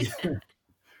have to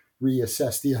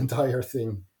reassess the entire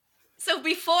thing. So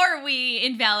before we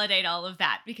invalidate all of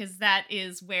that, because that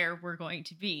is where we're going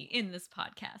to be in this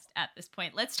podcast at this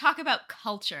point, let's talk about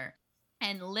culture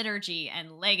and liturgy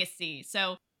and legacy.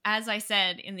 So, as I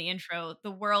said in the intro,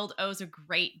 the world owes a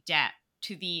great debt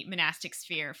to the monastic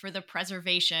sphere for the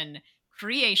preservation,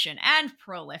 creation, and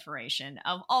proliferation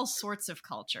of all sorts of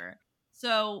culture.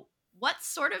 So, what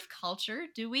sort of culture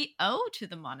do we owe to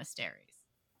the monasteries?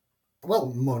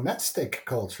 Well, monastic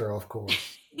culture, of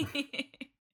course.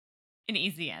 An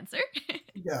easy answer.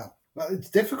 Yeah. Well, it's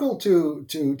difficult to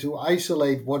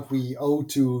isolate what we owe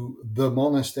to the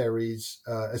monasteries,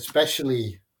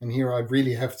 especially, and here I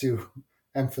really have to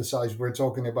emphasize we're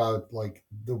talking about like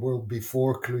the world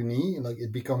before Cluny. Like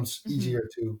it becomes Hmm. easier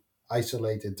to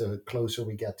isolate it the closer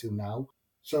we get to now.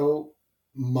 So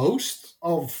most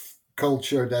of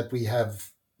culture that we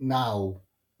have now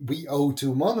we owe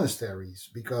to monasteries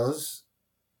because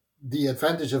the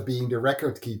advantage of being the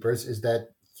record keepers is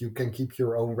that you can keep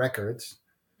your own records.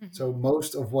 So Hmm.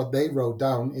 most of what they wrote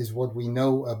down is what we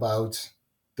know about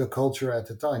the culture at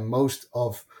the time. Most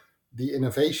of the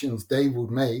innovations they would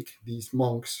make, these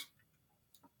monks,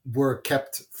 were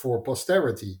kept for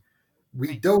posterity. We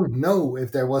Right. don't know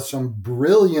if there was some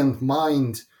brilliant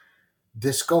mind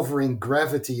discovering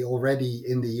gravity already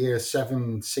in the year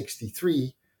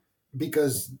 763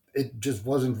 because it just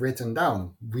wasn't written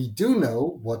down. We do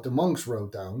know what the monks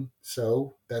wrote down,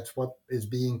 so that's what is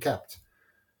being kept.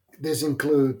 This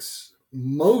includes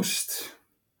most,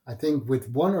 I think, with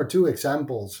one or two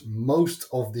examples, most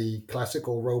of the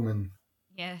classical Roman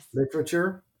Yes.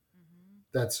 literature. Hmm.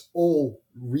 That's all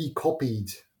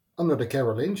recopied under the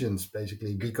Carolingians,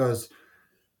 basically, because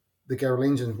the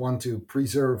Carolingians want to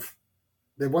preserve,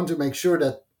 they want to make sure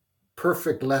that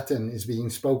perfect Latin is being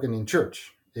spoken in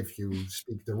church. If you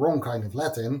speak the wrong kind of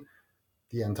Latin,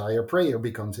 the entire prayer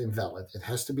becomes invalid. It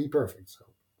has to be perfect. So,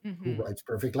 who Hmm. writes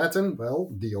perfect Latin? Well,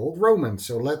 the old Romans.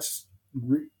 So, let's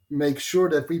make sure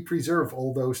that we preserve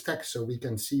all those texts so we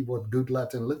can see what good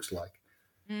Latin looks like.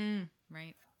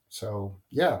 Right. So,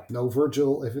 yeah, no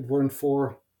Virgil if it weren't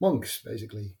for monks,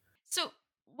 basically. So,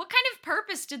 what kind of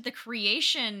purpose did the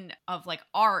creation of like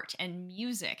art and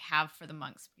music have for the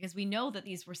monks? Because we know that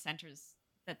these were centers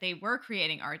that they were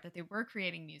creating art, that they were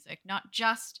creating music, not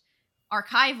just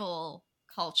archival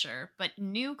culture, but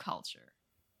new culture.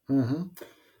 Hmm.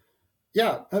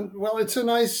 Yeah, and well, it's a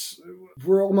nice,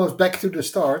 we're almost back to the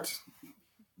start.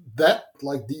 That,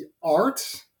 like the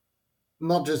art,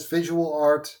 not just visual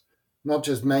art, not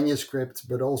just manuscript,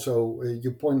 but also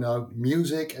you point out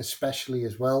music, especially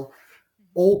as well, Hmm.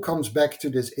 all comes back to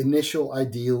this initial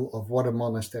ideal of what a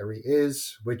monastery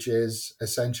is, which is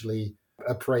essentially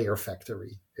a prayer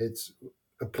factory. It's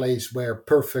a place where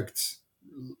perfect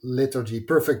liturgy,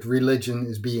 perfect religion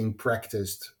is being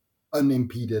practiced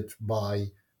unimpeded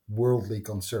by worldly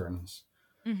concerns.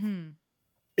 Hmm.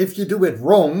 If you do it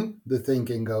wrong, the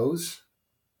thinking goes,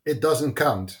 it doesn't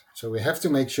count. So we have to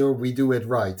make sure we do it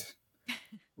right.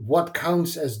 What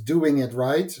counts as doing it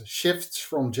right shifts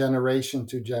from generation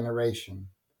to generation.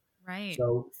 Right.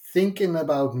 So thinking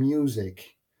about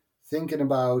music, thinking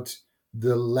about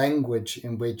the language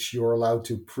in which you're allowed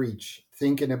to preach,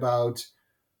 thinking about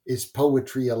is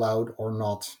poetry allowed or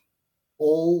not,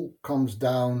 all comes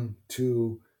down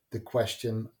to the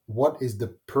question what is the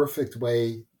perfect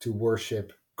way to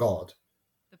worship God?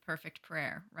 The perfect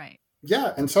prayer. Right.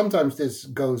 Yeah, and sometimes this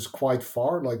goes quite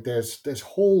far. Like there's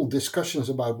whole discussions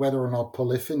about whether or not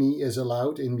polyphony is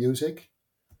allowed in music,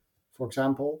 for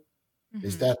example.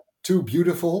 Is Hmm. that too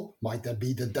beautiful? Might that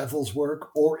be the devil's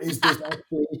work? Or is this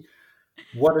actually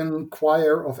what a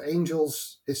choir of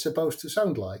angels is supposed to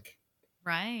sound like?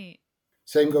 Right.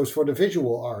 Same goes for the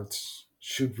visual arts.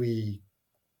 Should we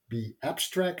be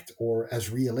abstract or as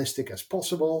realistic as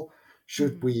possible?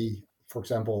 Should Hmm. we, for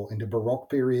example, in the Baroque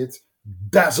period,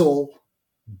 dazzle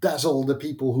dazzle the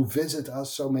people who visit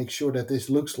us? So make sure that this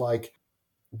looks like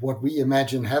what we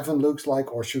imagine heaven looks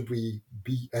like, or should we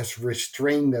be as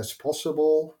restrained as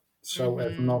possible so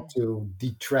as not Hmm. to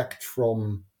detract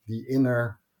from the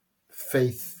inner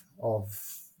faith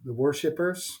of the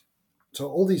worshippers? So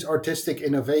all these artistic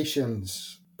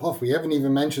innovations we haven't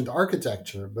even mentioned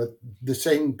architecture, but the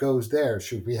same goes there.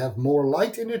 Should we have more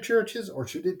light in the churches or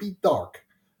should it be dark?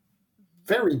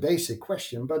 Very basic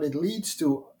question, but it leads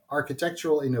to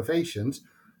architectural innovations.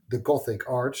 The Gothic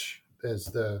arch is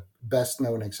the best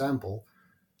known example.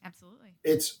 Absolutely.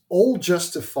 It's all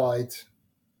justified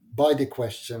by the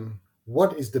question,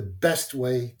 what is the best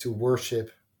way to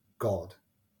worship God?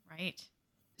 Right.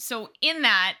 So, in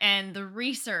that and the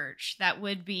research that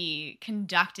would be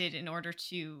conducted in order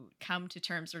to come to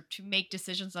terms or to make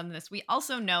decisions on this, we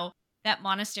also know that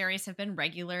monasteries have been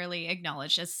regularly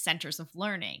acknowledged as centers of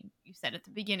learning. You said at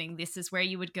the beginning, this is where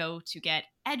you would go to get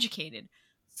educated.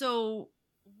 So,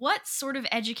 what sort of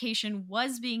education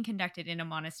was being conducted in a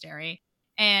monastery,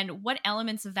 and what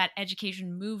elements of that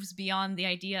education moves beyond the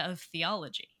idea of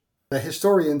theology? The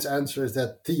historian's answer is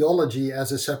that theology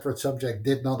as a separate subject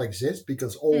did not exist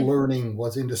because all Mm, learning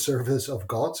was in the service of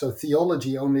God. So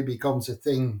theology only becomes a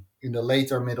thing in the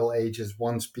later Middle Ages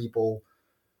once people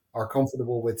are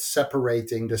comfortable with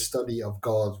separating the study of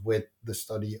God with the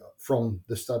study from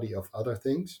the study of other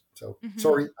things. So mhm,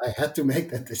 sorry, I had to make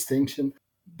that distinction.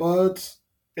 But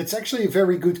it's actually a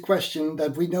very good question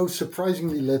that we know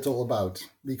surprisingly little about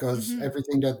because mhm.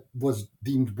 everything that was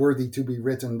deemed worthy to be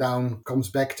written down comes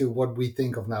back to what we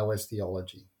think of now as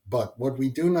theology. But what we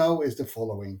do know is the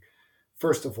following.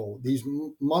 First of all, these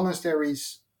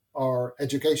monasteries are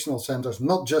educational centers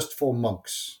not just for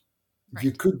monks. You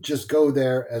Right. could just go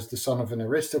there as the son of an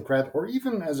aristocrat or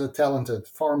even as a talented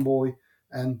farm boy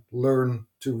and learn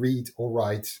to read or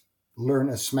write, learn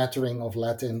a smattering of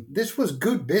Latin. This was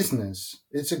good business.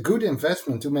 It's a good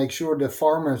investment to make sure the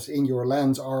farmers in your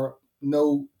lands are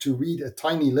know to read a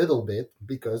tiny little bit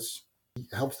because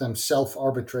it helps them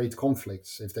self-arbitrate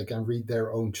conflicts if they can read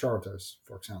their own charters,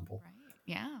 for example. Right.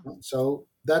 Yeah. So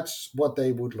that's what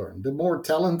they would learn. The more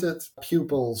talented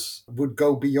pupils would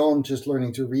go beyond just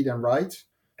learning to read and write,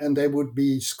 and they would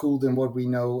be schooled in what we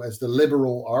know as the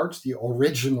liberal arts, the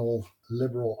original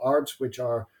liberal arts, which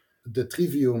are the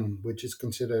trivium, which is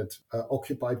considered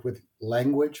occupied with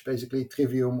language, basically,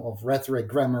 trivium of rhetoric,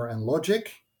 grammar, and logic.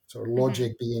 So, Mhm.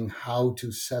 logic being how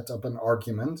to set up an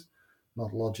argument,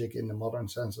 not logic in the modern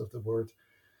sense of the word.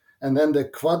 And then the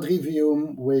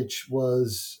quadrivium, which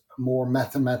was more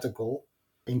mathematical,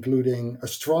 including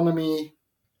astronomy,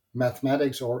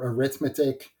 mathematics or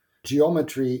arithmetic,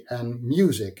 geometry, and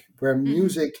music, where Mhm.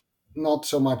 music, not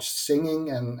so much singing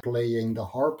and playing the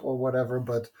harp or whatever,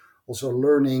 but also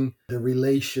learning the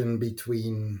relation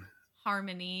between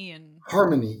Harmony and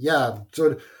harmony. Yeah.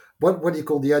 So, what do you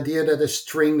call the idea that a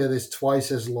string that is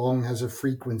twice as long has a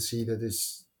frequency that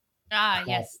is half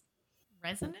yes,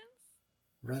 resonance.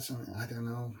 resonant? I don't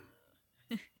know.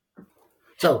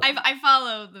 So, I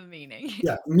follow the meaning.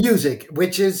 yeah, music,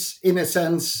 which is in a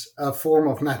sense a form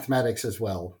of mathematics as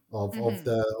well, Mhm.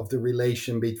 of the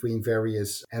relation between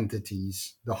various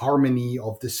entities, the harmony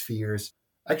of the spheres.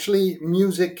 Actually,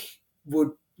 music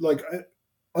would like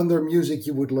under music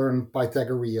you would learn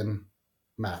Pythagorean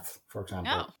math, for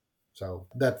example. Oh. So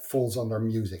that falls under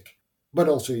music, but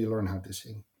also you learn how to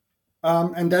sing.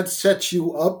 And that sets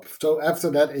you up. So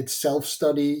after that, it's self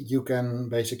study. You can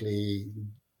basically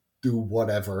do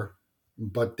whatever.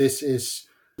 But this is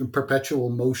a perpetual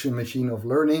motion machine of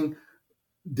learning,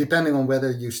 depending on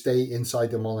whether you stay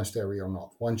inside the monastery or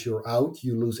not. Once you're out,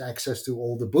 you lose access to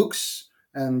all the books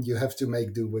and you have to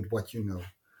make do with what you know.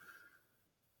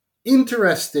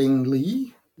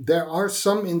 Interestingly, there are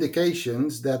some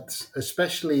indications that,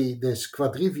 especially this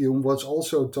quadrivium, was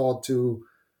also taught to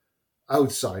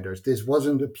outsiders. This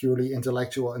wasn't a purely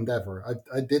intellectual endeavor.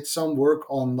 I did some work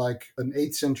on like an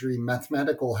 8th century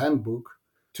mathematical handbook,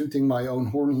 tooting my own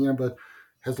horn here, but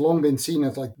has long been seen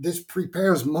as like this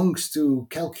prepares monks to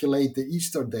calculate the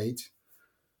Easter date.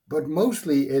 But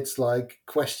mostly it's like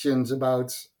questions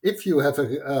about if you have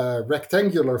a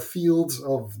rectangular field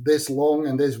of this long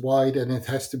and this wide and it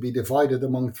has to be divided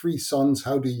among three suns,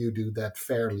 how do you do that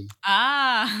fairly?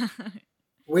 Ah.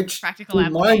 Which Practical to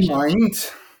my applications.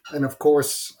 mind, and of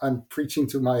course I'm preaching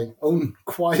to my own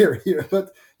choir here,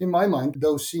 but in my mind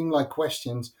those seem like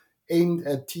questions aimed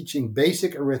at teaching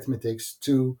basic arithmetics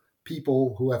to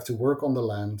people who have to work on the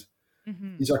land.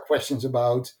 Mhm. These are questions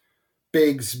about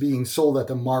pigs being sold at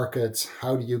the market.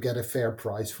 How do you get a fair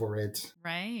price for it?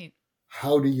 Right.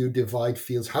 How do you divide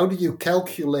fields? How do you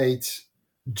calculate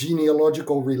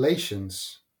genealogical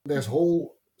relations? There's Mhm.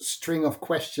 whole string of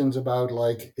questions about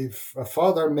like if a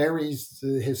father marries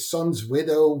his son's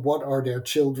widow, what are their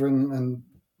children, and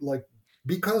like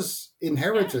because Yeah.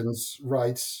 inheritance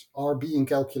rights are being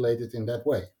calculated in that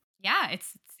way. Yeah,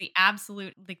 it's the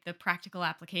absolute like the practical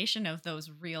application of those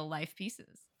real life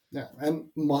pieces. Yeah, and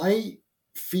my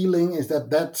feeling is that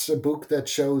that's a book that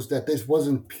shows that this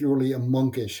wasn't purely a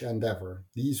monkish endeavor.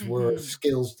 These were Mm-hmm.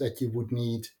 skills that you would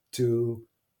need to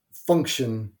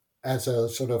function as a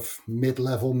sort of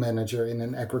mid-level manager in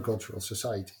an agricultural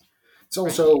society. It's Right.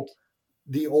 also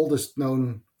the oldest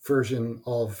known version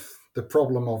of the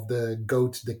problem of the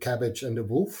goat, the cabbage, and the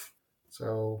wolf.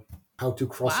 So, how to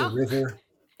cross a Wow. river.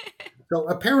 So,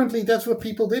 apparently, that's what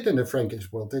people did in the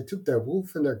Frankish world. They took their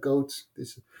wolf and their goat,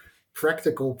 these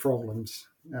practical problems.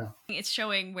 Yeah. It's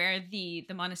showing where the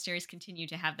monasteries continue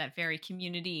to have that very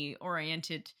community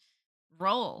oriented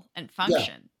role and Yeah.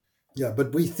 function. Yeah.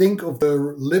 But we think of the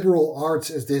liberal arts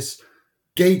as this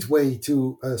gateway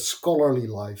to a scholarly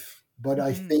life. But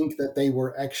I Mm-hmm. think that they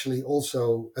were actually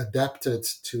also adapted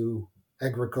to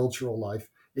agricultural life.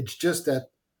 It's just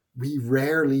that we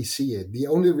rarely see it. The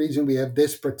only reason we have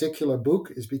this particular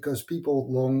book is because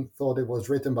people long thought it was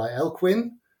written by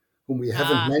Elquin, whom we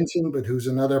haven't Ah. mentioned, but who's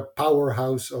another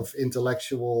powerhouse of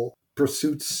intellectual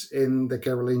pursuits in the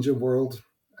Carolingian world.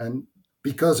 And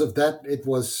because of that, it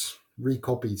was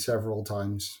recopied several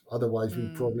times. Otherwise, we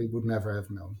Mm. probably would never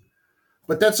have known.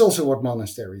 But that's also what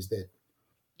monasteries did.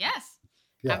 Yes,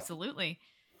 Yeah. absolutely.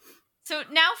 So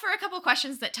now for a couple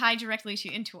questions that tie directly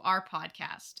into our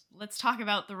podcast. Let's talk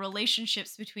about the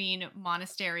relationships between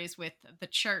monasteries with the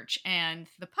church and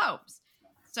the popes.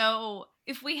 So,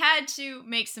 if we had to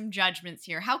make some judgments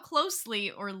here, how closely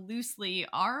or loosely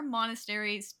are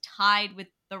monasteries tied with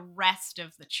the rest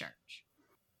of the church?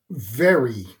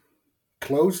 Very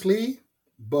closely,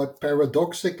 but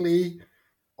paradoxically,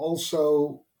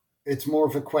 also, it's more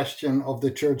of a question of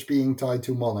the church being tied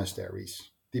to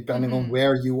monasteries, depending on Mhm.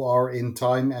 where you are in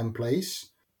time and place.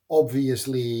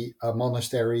 Obviously, a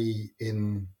monastery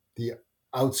in the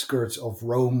outskirts of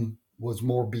Rome was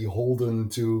more beholden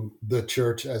to the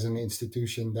church as an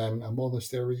institution than a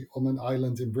monastery on an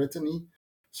island in Brittany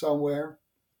somewhere.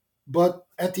 But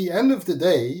at the end of the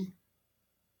day,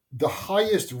 the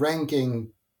highest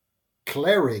ranking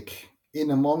cleric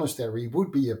in a monastery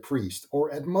would be a priest,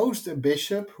 or at most a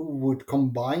bishop who would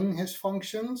combine his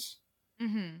functions.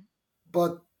 Mhm.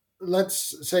 But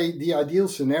let's say the ideal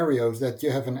scenario is that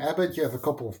you have an abbot, you have a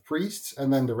couple of priests,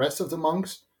 and then the rest of the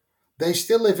monks, they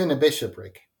still live in a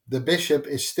bishopric. The bishop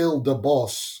is still the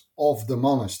boss of the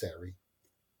monastery,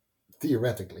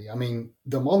 theoretically. I mean,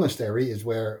 the monastery is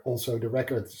where also the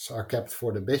records are kept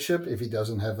for the bishop if he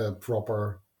doesn't have a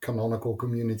proper canonical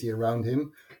community around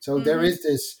him. So there Mhm.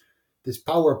 is this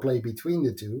power play between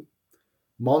the two.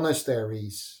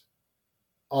 Monasteries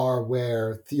are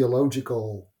where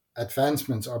theological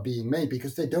advancements are being made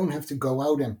because they don't have to go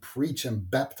out and preach and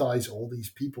baptize all these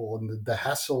people and the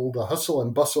hassle, the hustle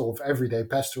and bustle of everyday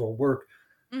pastoral work.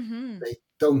 Mhm. They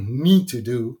don't need to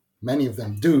do. Many of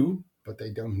them do, but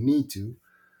they don't need to.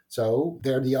 So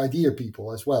they're the idea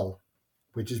people as well,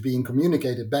 which is being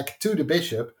communicated back to the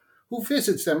bishop, who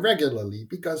visits them regularly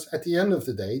because at the end of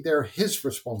the day, they're his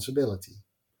responsibility.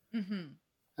 Mhm.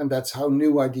 And that's how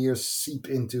new ideas seep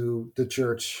into the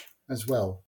church as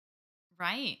well.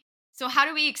 Right. So how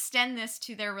do we extend this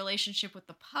to their relationship with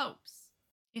the popes,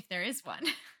 if there is one?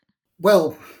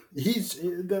 Well,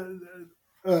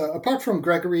 apart from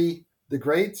Gregory the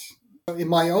Great, in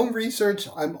my own research,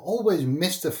 I'm always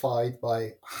mystified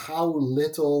by how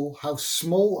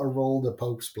small a role the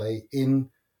popes play in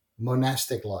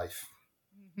monastic life.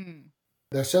 Mhm.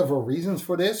 There are several reasons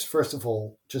for this. First of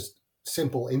all, just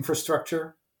simple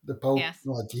infrastructure. The Pope, Yes.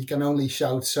 like, he can only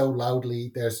shout so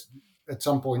loudly. There's at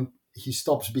some point he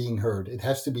stops being heard. It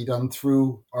has to be done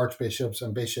through archbishops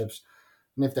and bishops.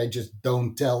 And if they just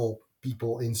don't tell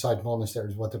people inside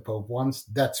monasteries what the Pope wants,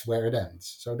 that's where it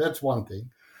ends. So that's one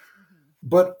thing. Mhm.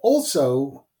 But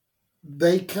also,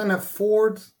 they can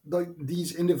afford, like,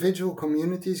 these individual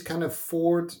communities can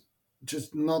afford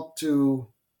just not to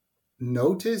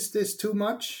notice this too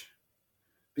much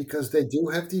because they do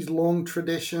have these long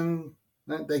tradition.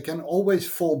 They can always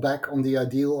fall back on the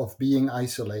ideal of being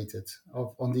isolated,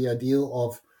 on the ideal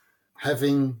of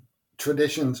having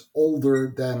traditions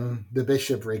older than the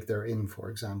bishopric they're in, for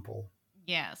example,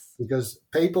 Yes. because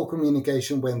papal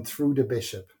communication went through the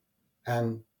bishop.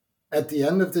 And at the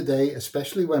end of the day,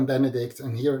 especially when Benedict,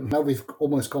 and here now we've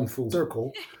almost come full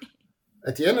circle,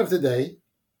 at the end of the day,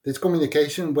 this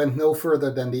communication went no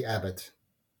further than the abbot.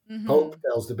 Pope Mhm.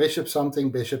 tells the bishop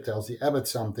something, bishop tells the abbot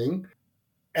something,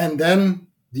 and then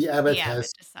the The abbot has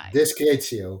abbot decides.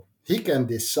 discretio. He can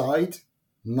decide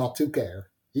not to care.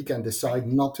 He can decide Right.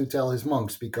 not to tell his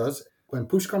monks because when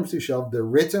push comes to shove, the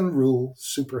written rule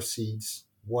supersedes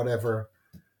whatever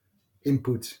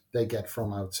input they get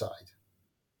from outside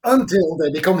until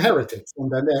they become heretics, and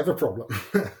then they have a problem.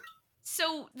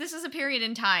 So, this is a period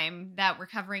in time that we're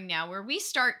covering now where we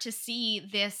start to see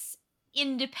this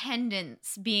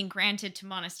independence being granted to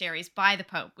monasteries by the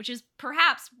Pope, which is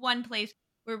perhaps one place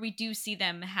where we do see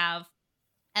them have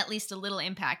at least a little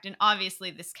impact. And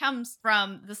obviously, this comes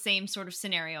from the same sort of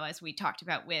scenario as we talked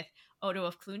about with Odo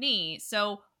of Cluny.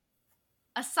 So,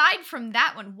 aside from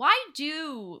that one, why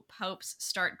do popes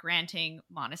start granting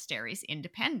monasteries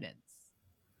independence?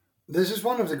 This is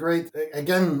one of the great,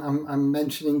 again, I'm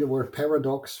mentioning the word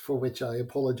paradox, for which I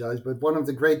apologize, but one of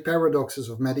the great paradoxes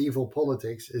of medieval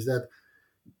politics is that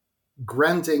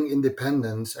granting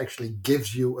independence actually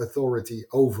gives you authority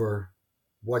over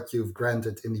what you've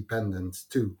granted independence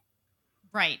to.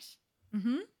 Right.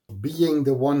 Hmm. Being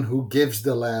the one who gives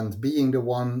the land, being the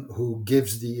one who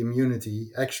gives the immunity,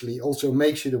 actually also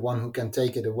makes you the one who can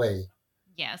take it away.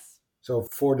 Yes. So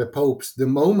for the popes, the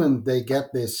moment they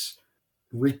get this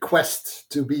request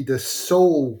to be the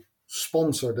sole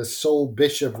sponsor, the sole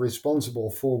bishop responsible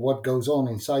for what goes on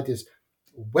inside this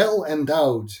well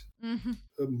endowed Hmm.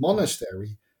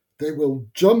 monastery, they will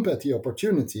jump at the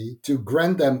opportunity to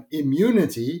grant them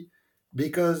immunity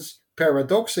because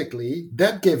paradoxically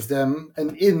that gives them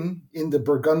an in the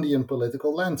Burgundian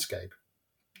political landscape.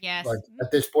 Like Yes.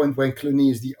 at this point, when Cluny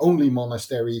is the only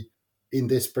monastery in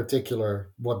this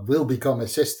particular, what will become a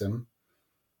system,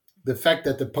 the fact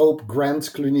that the Pope grants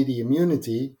Cluny the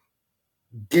immunity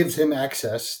gives him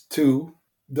access to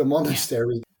the Yes.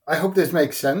 monastery. I hope this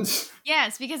makes sense.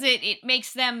 Yes, because it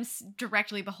makes them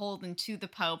directly beholden to the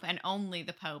Pope and only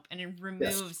the Pope, and it Yes.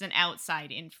 removes an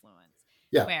outside influence.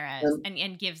 Yeah. Whereas, And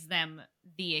and gives them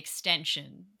the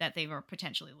extension that they were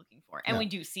potentially looking for. And yeah. we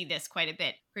do see this quite a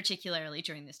bit, particularly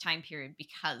during this time period,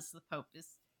 because the Pope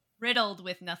is riddled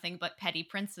with nothing but petty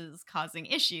princes causing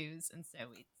issues. And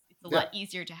so it's a Yeah. lot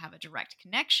easier to have a direct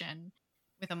connection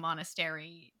with a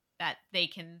monastery that they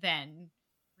can then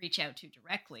reach out to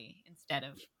directly instead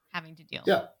of having to deal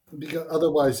Yeah, because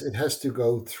otherwise it has to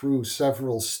go through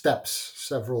several steps,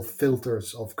 several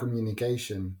filters of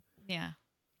communication. Yeah.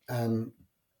 And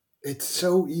it's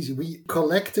so easy. We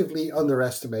collectively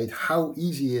underestimate how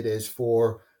easy it is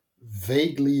for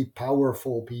vaguely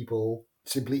powerful people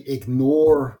simply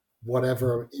ignore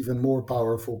whatever even more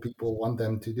powerful people want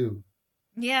them to do.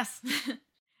 Yes.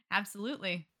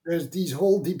 Absolutely. There's these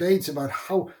whole debates about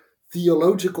how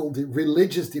theological,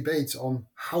 religious debates on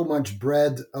how much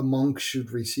bread a monk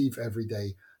should receive every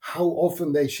day, how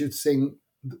often they should sing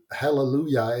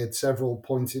hallelujah at several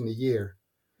points in the year.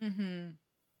 Mhm.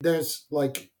 There's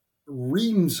like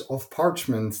reams of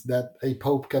parchment that a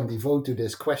pope can devote to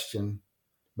this question.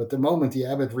 But the moment the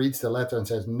abbot reads the letter and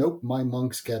says, nope, my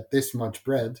monks get this much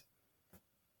bread,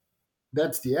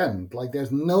 that's the end. Like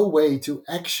there's no way to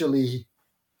actually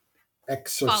Follow.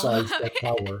 exercise that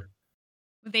power.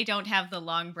 They don't have the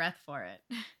long breath for it.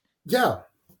 Yeah,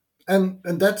 and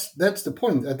that's the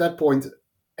point. At that point,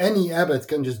 any abbot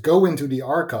can just go into the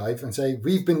archive and say,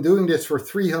 we've been doing this for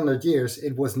 300 years.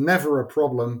 It was never a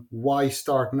problem. Why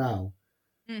start now?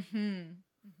 Mhm.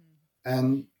 Mhm.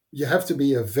 And you have to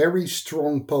be a very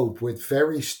strong pope with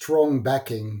very strong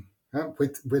backing,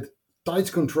 with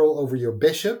tight control over your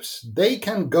bishops. They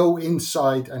can go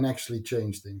inside and actually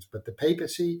change things. But the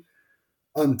papacy,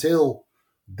 until,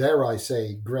 dare I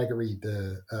say, Gregory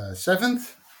the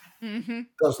Seventh, Mhm.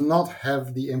 does not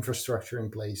have the infrastructure in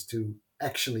place to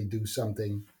actually do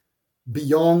something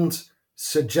beyond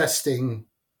suggesting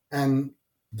and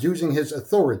using his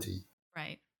authority.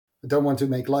 Right. I don't want to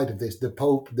make light of this. The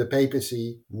Pope, the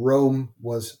papacy, Rome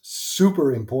was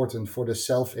super important for the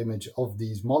self image of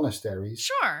these monasteries,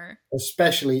 Sure.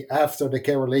 especially after the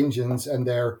Carolingians and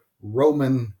their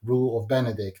Roman rule of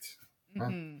Benedict. Huh?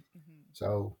 Mhm. Mhm.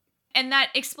 So, And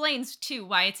that explains too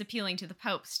why it's appealing to the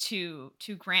popes to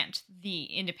grant the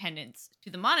independence to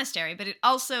the monastery, but it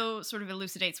also sort of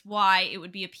elucidates why it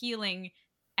would be appealing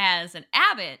as an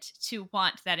abbot to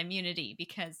want that immunity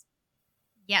because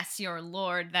yes, your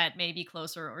lord that may be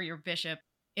closer or your bishop,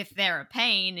 if they're a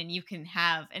pain and you can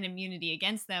have an immunity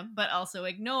against them, but also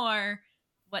ignore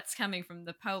what's coming from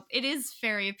the Pope, it is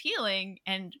very appealing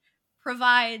and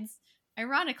provides,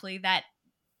 ironically, that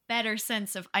better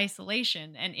sense of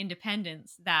isolation and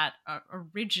independence that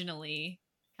originally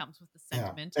comes with the yeah,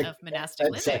 sentiment of monastic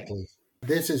living. exactly.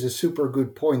 This is a super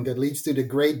good point that leads to the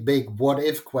great big what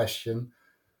if question.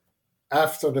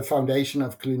 After the foundation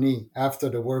of Cluny, after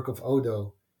the work of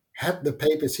Odo, had the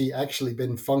papacy actually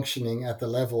been functioning at the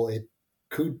level it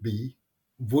could be,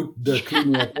 would the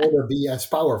Cluniac Yeah. order be as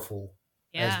powerful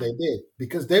as Yeah. they did?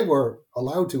 Because they were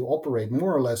allowed to operate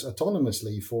more or less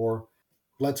autonomously for,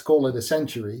 let's call it a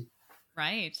century,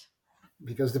 Right.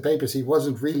 because the papacy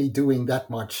wasn't really doing that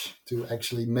much to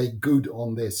actually make good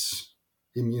on this.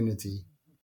 immunity.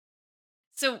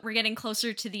 So we're getting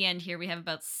closer to the end here. We have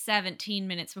about 17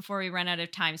 minutes before we run out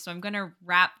of time. So I'm going to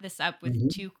wrap this up with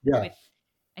Mhm. Yeah.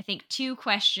 I think two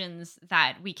questions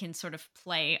that we can sort of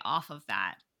play off of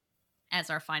that as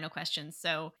our final questions.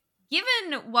 So,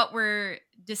 given what we're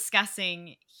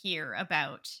discussing here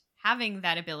about having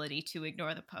that ability to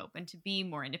ignore the Pope and to be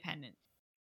more independent,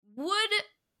 would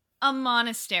a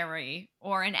monastery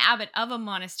or an abbot of a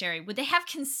monastery, would they have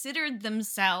considered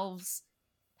themselves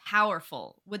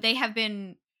powerful? Would they have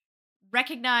been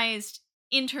recognized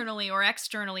internally or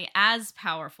externally as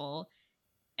powerful?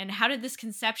 And how did this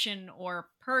conception or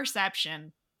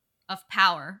perception of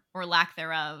power or lack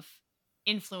thereof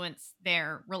influence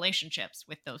their relationships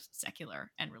with those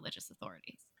secular and religious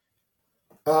authorities?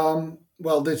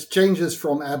 Well, this changes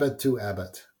from abbot to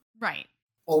abbot. Right.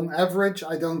 On average,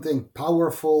 I don't think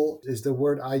powerful is the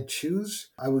word I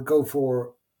choose. I would go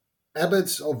for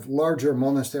abbots of larger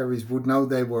monasteries would know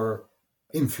they were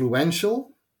influential,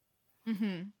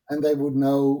 Mm-hmm. and they would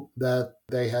know that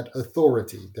they had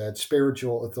authority, they had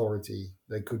spiritual authority.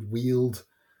 They could wield,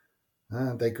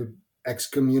 they could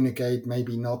excommunicate,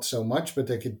 maybe not so much, but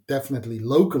they could definitely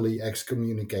locally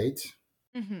excommunicate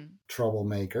Mm-hmm.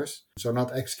 troublemakers. So,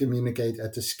 not excommunicate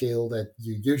at the scale that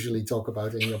you usually talk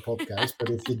about in your podcast, but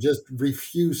if you just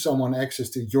refuse someone access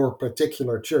to your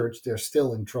particular church, they're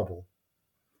still in trouble.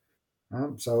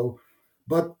 So,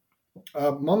 but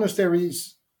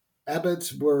monasteries,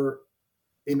 abbots were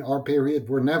in our period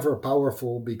were never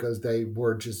powerful because they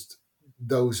were just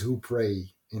those who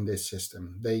pray in this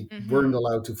system. They weren't Mm-hmm.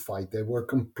 allowed to fight. They were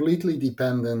completely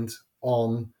dependent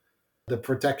on the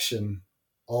protection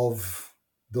of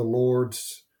the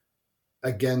lords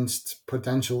against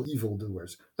potential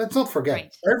evildoers. Let's not forget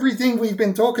Right. everything we've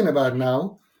been talking about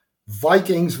now.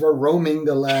 Vikings were roaming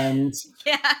the land.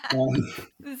 Yeah. Um,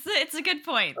 It's a good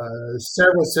point.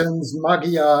 Saracens,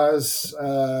 Magyars,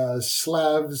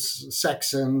 Slavs,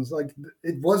 Saxons. Like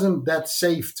it wasn't that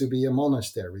safe to be a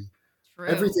monastery. True.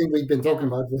 Everything we've been talking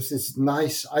Yeah. about was this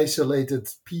nice, isolated,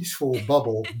 peaceful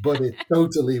bubble, but it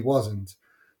totally wasn't.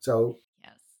 So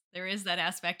Yes. There is that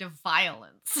aspect of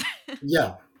violence.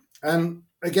 yeah, and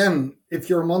again, if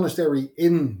you're a monastery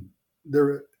in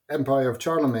the Empire of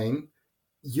Charlemagne,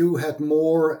 you had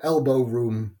more elbow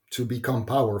room to become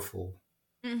powerful.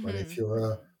 But if Mm-hmm. you're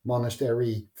a Mm-hmm.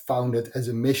 monastery founded as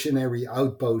a missionary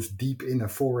outpost deep in a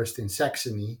forest in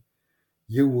Saxony,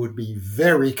 you would be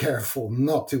very careful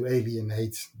not to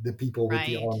alienate the people with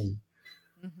the Right. army.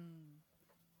 Mm-hmm.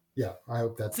 Yeah, I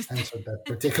hope that answered that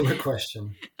particular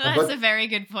question. That's a very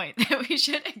good point that we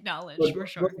should But, acknowledge for but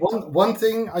sure. one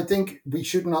thing I think we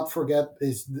should not forget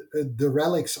is the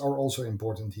relics are also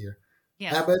important here.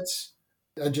 Yes. Abbots,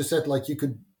 I just said, like you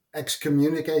could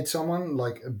excommunicate someone,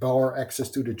 like bar access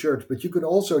to the church, but you could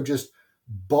also just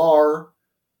bar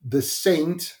the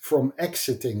saint from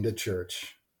exiting the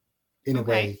church in a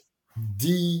Okay. way,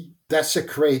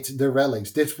 desecrate the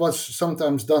relics. This was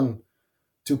sometimes done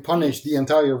to Right. punish the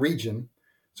entire region.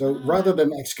 So rather Ah.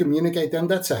 than excommunicate them,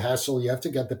 that's a hassle. You have to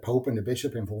get the Pope and the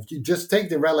Bishop involved. You just take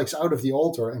the relics out of the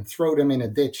altar and throw them in a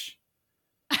ditch.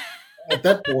 That's At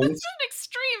that point, an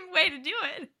extreme way to do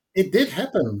it. it did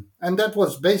happen. And that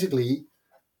was basically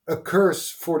a curse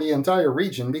for the entire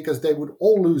region because they would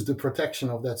all lose the protection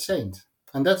of that saint.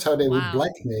 And that's how they would Wow.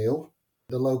 blackmail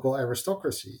the local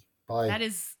aristocracy by, That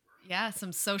is, yeah,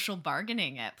 some social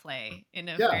bargaining at play in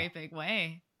a yeah. very big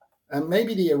way. And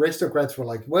maybe the aristocrats were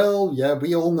like, well, yeah,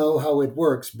 we all know how it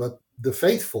works, but the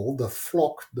faithful, the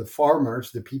flock, the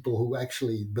farmers, the people who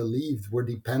actually believed were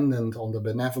dependent on the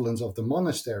benevolence of the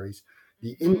monasteries,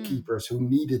 the Hmm. innkeepers who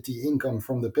needed the income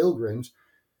from the pilgrims,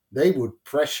 they would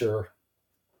pressure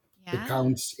the Yeah,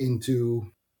 counts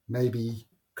into maybe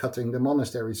cutting the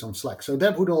monastery some slack. So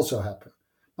that would also happen.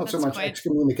 Not so that's much quite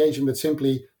excommunication, but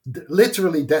simply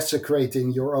literally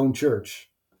desecrating your own church.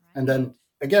 And right. then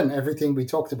again, everything we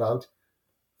talked about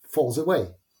falls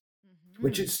away,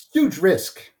 which Hmm. is huge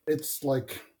risk. It's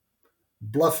like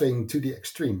bluffing to the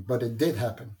extreme, but it did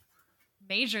happen.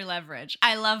 Major leverage.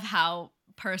 I love how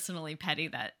personally petty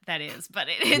that is, but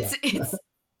Yeah.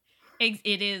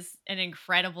 it is an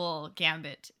incredible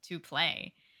gambit to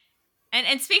play.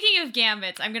 And speaking of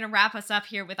gambits, I'm going to wrap us up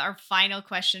here with our final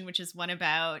question, which is one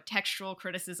about textual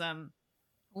criticism.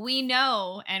 We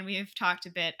know, and we've talked a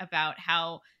bit about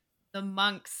how the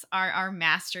monks are our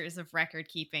masters of record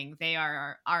keeping. They are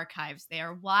our archives. They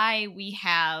are why we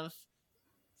have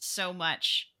so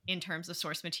much in terms of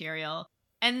source material.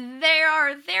 And they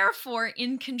are therefore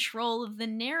in control of the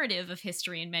narrative of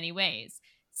history in many ways.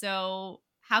 So,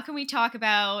 how can we talk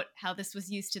about how this was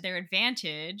used to their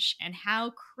advantage and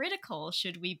how critical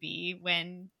should we be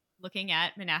when looking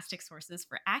at monastic sources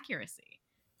for accuracy.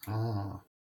 Ah.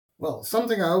 Well,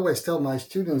 something I always tell my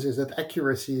students is that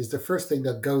accuracy is the first thing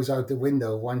that goes out the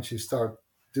window once you start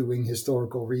doing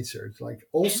historical research. Like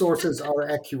all sources are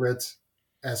accurate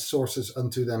as sources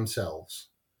unto themselves.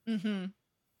 Hmm.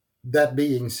 That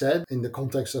being said, in the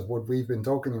context of what we've been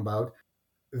talking about,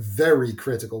 very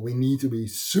critical. We need to be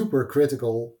super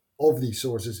critical of these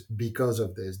sources because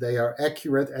of this. They are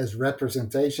accurate as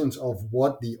representations of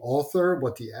what the author,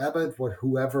 what the abbot, what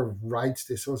whoever writes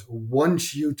this source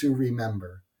wants you to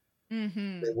remember. They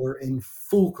Hmm. were in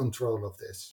full control of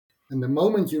this. And the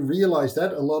moment you realize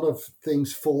that, a lot of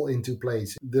things fall into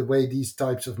place. The way these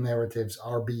types of narratives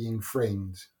are being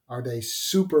framed. Are they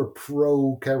super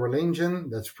pro Carolingian?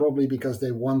 That's probably because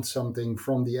they want something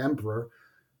from the emperor,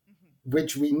 Hmm.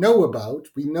 which we know about.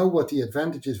 We know what the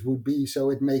advantages would be, so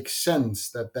it makes sense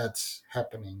that that's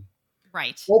happening.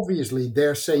 Right. Obviously,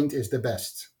 their saint is the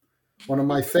best. One of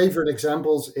my favorite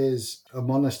examples is a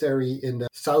monastery in the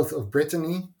south of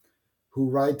Brittany who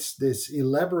writes this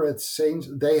elaborate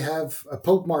saint. They have a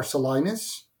Pope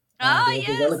Marcellinus. Ah, There's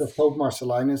a relic of yes. Pope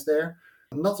Marcellinus there.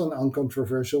 Not an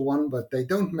uncontroversial one, but they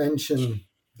don't mention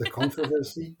the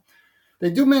controversy. They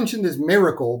do mention this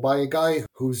miracle by a guy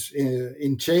who's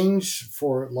in chains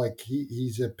for like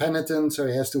he's a penitent, so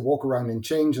he has to walk around in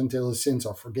chains until his sins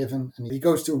are forgiven. And he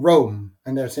goes to Rome,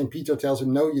 and there St. Peter tells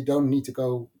him, "No, you don't need to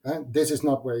go. This is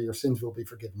not where your sins will be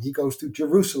forgiven." He goes to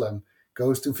Jerusalem,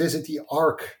 goes to visit the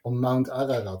Ark on Mount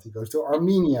Ararat. He goes to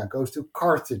Armenia, goes to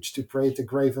Carthage to pray at the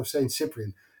grave of Saint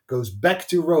Cyprian, goes back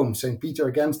to Rome. St. Peter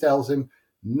again tells him,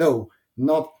 "No,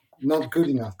 not good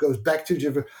enough." Goes back to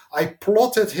Jerusalem. I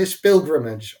plotted his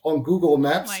pilgrimage on Google Oh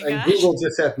Maps, my and gosh. Google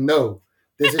just said, "No,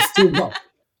 this is too much."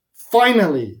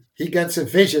 Finally, he gets a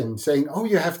vision saying, "Oh,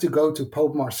 you have to go to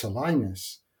Pope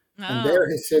Marcellinus, and there Oh.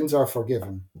 his sins are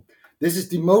forgiven." This is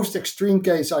the most extreme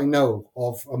case I know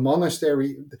of a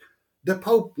monastery. The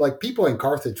Pope, like people in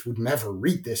Carthage, would never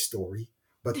read this story,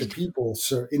 but the people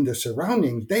in the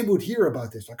surrounding, they would hear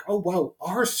about this. Like, oh wow,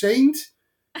 our saint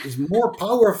is more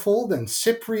powerful than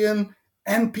Cyprian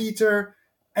and Peter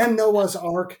and Noah's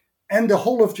Ark and the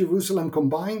whole of Jerusalem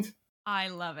combined. I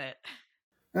love it.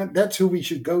 And that's who we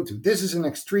should go to. This is an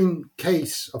extreme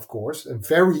case, of course, and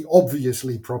very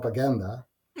obviously propaganda.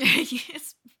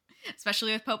 Yes.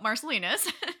 Especially with Pope Marcellinus.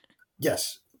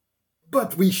 Yes,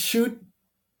 but we should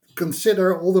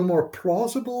consider all the more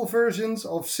plausible versions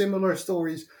of similar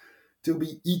stories to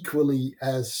be equally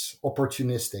as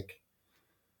opportunistic.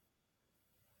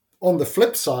 On the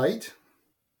flip side,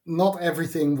 not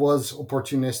everything was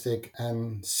opportunistic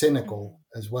and cynical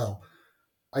Hmm. as well.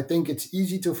 I think it's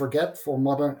easy to forget for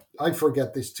modern, I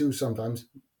forget this too sometimes.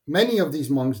 Many of these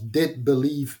monks did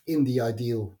believe in the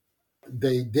ideal.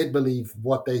 They did believe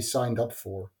what they signed up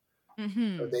for. So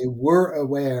Hmm. they were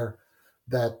aware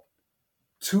that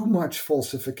too much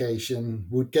falsification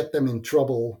would get them in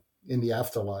trouble in the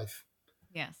afterlife.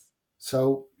 Yes.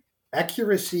 So,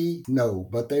 accuracy, no,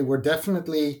 but they were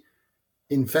definitely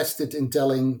invested in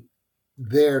telling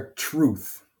their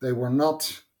truth. They were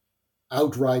not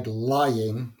outright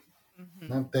lying.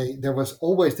 Hmm. There was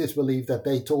always this belief that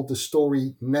they told the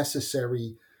story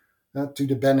necessary to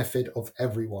the benefit of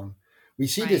everyone. We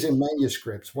see this Right. in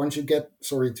manuscripts. Once you get,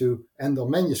 sorry to end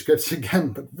on manuscripts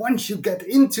again, but once you get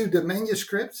into the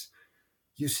manuscripts,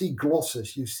 you see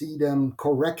glosses, you see them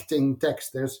correcting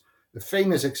text. There's a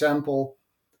famous example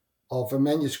of a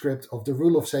manuscript of the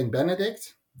Rule of Saint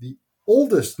Benedict, the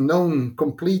oldest known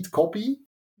complete copy,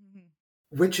 Hmm.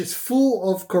 which is full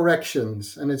of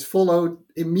corrections, and it's followed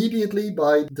immediately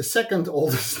by the second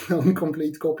oldest known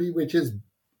complete copy, which is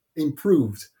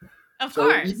improved. Of So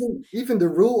course. even the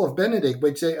Rule of Benedict,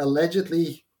 which they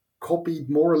allegedly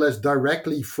copied more or less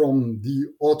directly from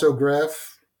the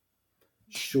autograph,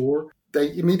 sure,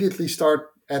 they immediately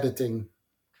start editing.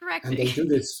 And Correcting. they do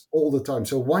this all the time.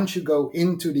 So once you go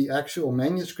into the actual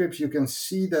manuscripts, you can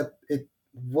see that it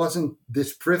wasn't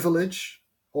this privilege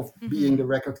of being the Hmm.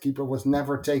 record keeper was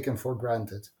never taken for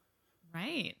granted.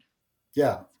 Right.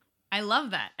 Yeah. I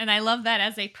love that. And I love that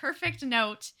as a perfect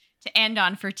note to end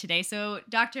on for today. So,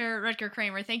 Dr. Rutger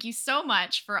Kramer, thank you so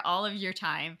much for all of your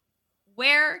time.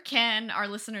 Where can our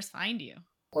listeners find you?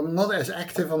 I'm not as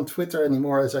active on Twitter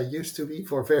anymore as I used to be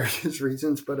for various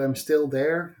reasons, but I'm still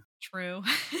there True.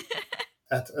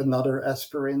 at another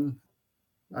aspirin.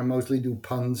 I mostly do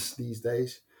puns these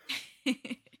days.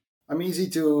 I'm easy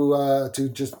to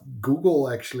just Google.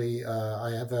 Actually,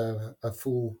 I have a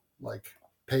full like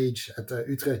page at the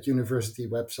Utrecht University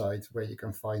website where you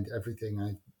can find everything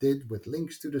I did with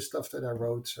links to the stuff that I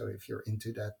wrote. So if you're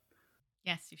into that,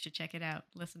 Yes, you should check it out,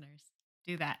 listeners.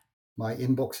 Do that. my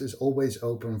inbox is always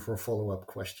open for follow-up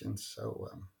questions. So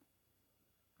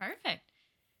Perfect. Well,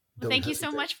 don't thank you so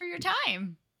hesitate. much for your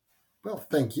time. Well,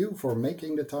 thank you for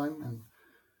making the time and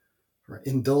for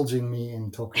indulging me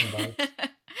in talking about.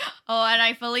 Oh, and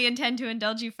I fully intend to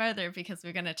indulge you further because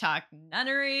we're going to talk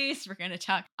nunneries. We're going to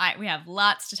talk. We have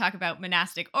lots to talk about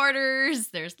monastic orders.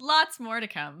 There's lots more to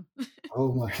come.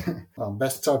 Oh my! Well,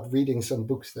 best start reading some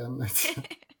books then.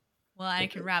 Well, I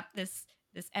can wrap this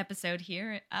episode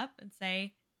here up and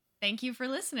say thank you for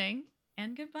listening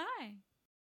and goodbye.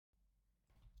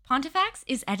 Pontifex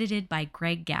is edited by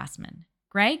Greg Gassman.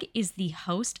 Greg is the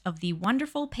host of the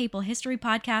wonderful papal history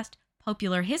podcast,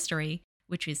 Popular History,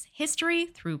 which is history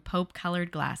through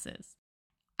Pope-colored glasses.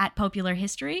 At Popular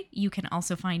History, you can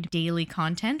also find daily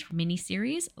content,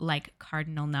 mini-series like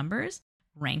Cardinal Numbers,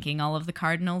 ranking all of the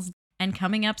cardinals, and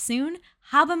coming up soon,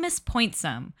 Habemus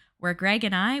Pointsum, where Greg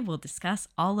and I will discuss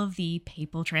all of the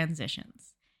papal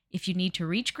transitions. If you need to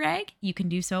reach Greg, you can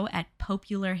do so at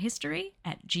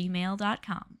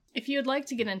popularhistory@gmail.com. If you would like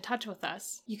to get in touch with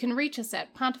us, you can reach us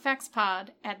at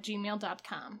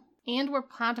pontifexpod@gmail.com. And we're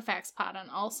PontifexPod on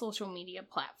all social media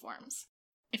platforms.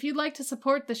 If you'd like to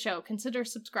support the show, consider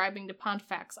subscribing to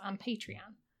Pontifex on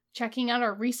Patreon, checking out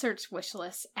our research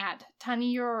wishlist at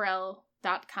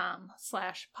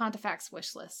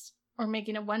tinyurl.com/pontifexwishlist, or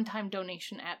making a one-time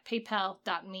donation at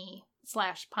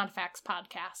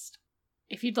paypal.me/pontifexpodcast.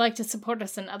 If you'd like to support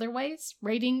us in other ways,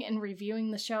 rating and reviewing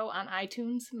the show on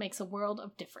iTunes makes a world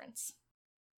of difference.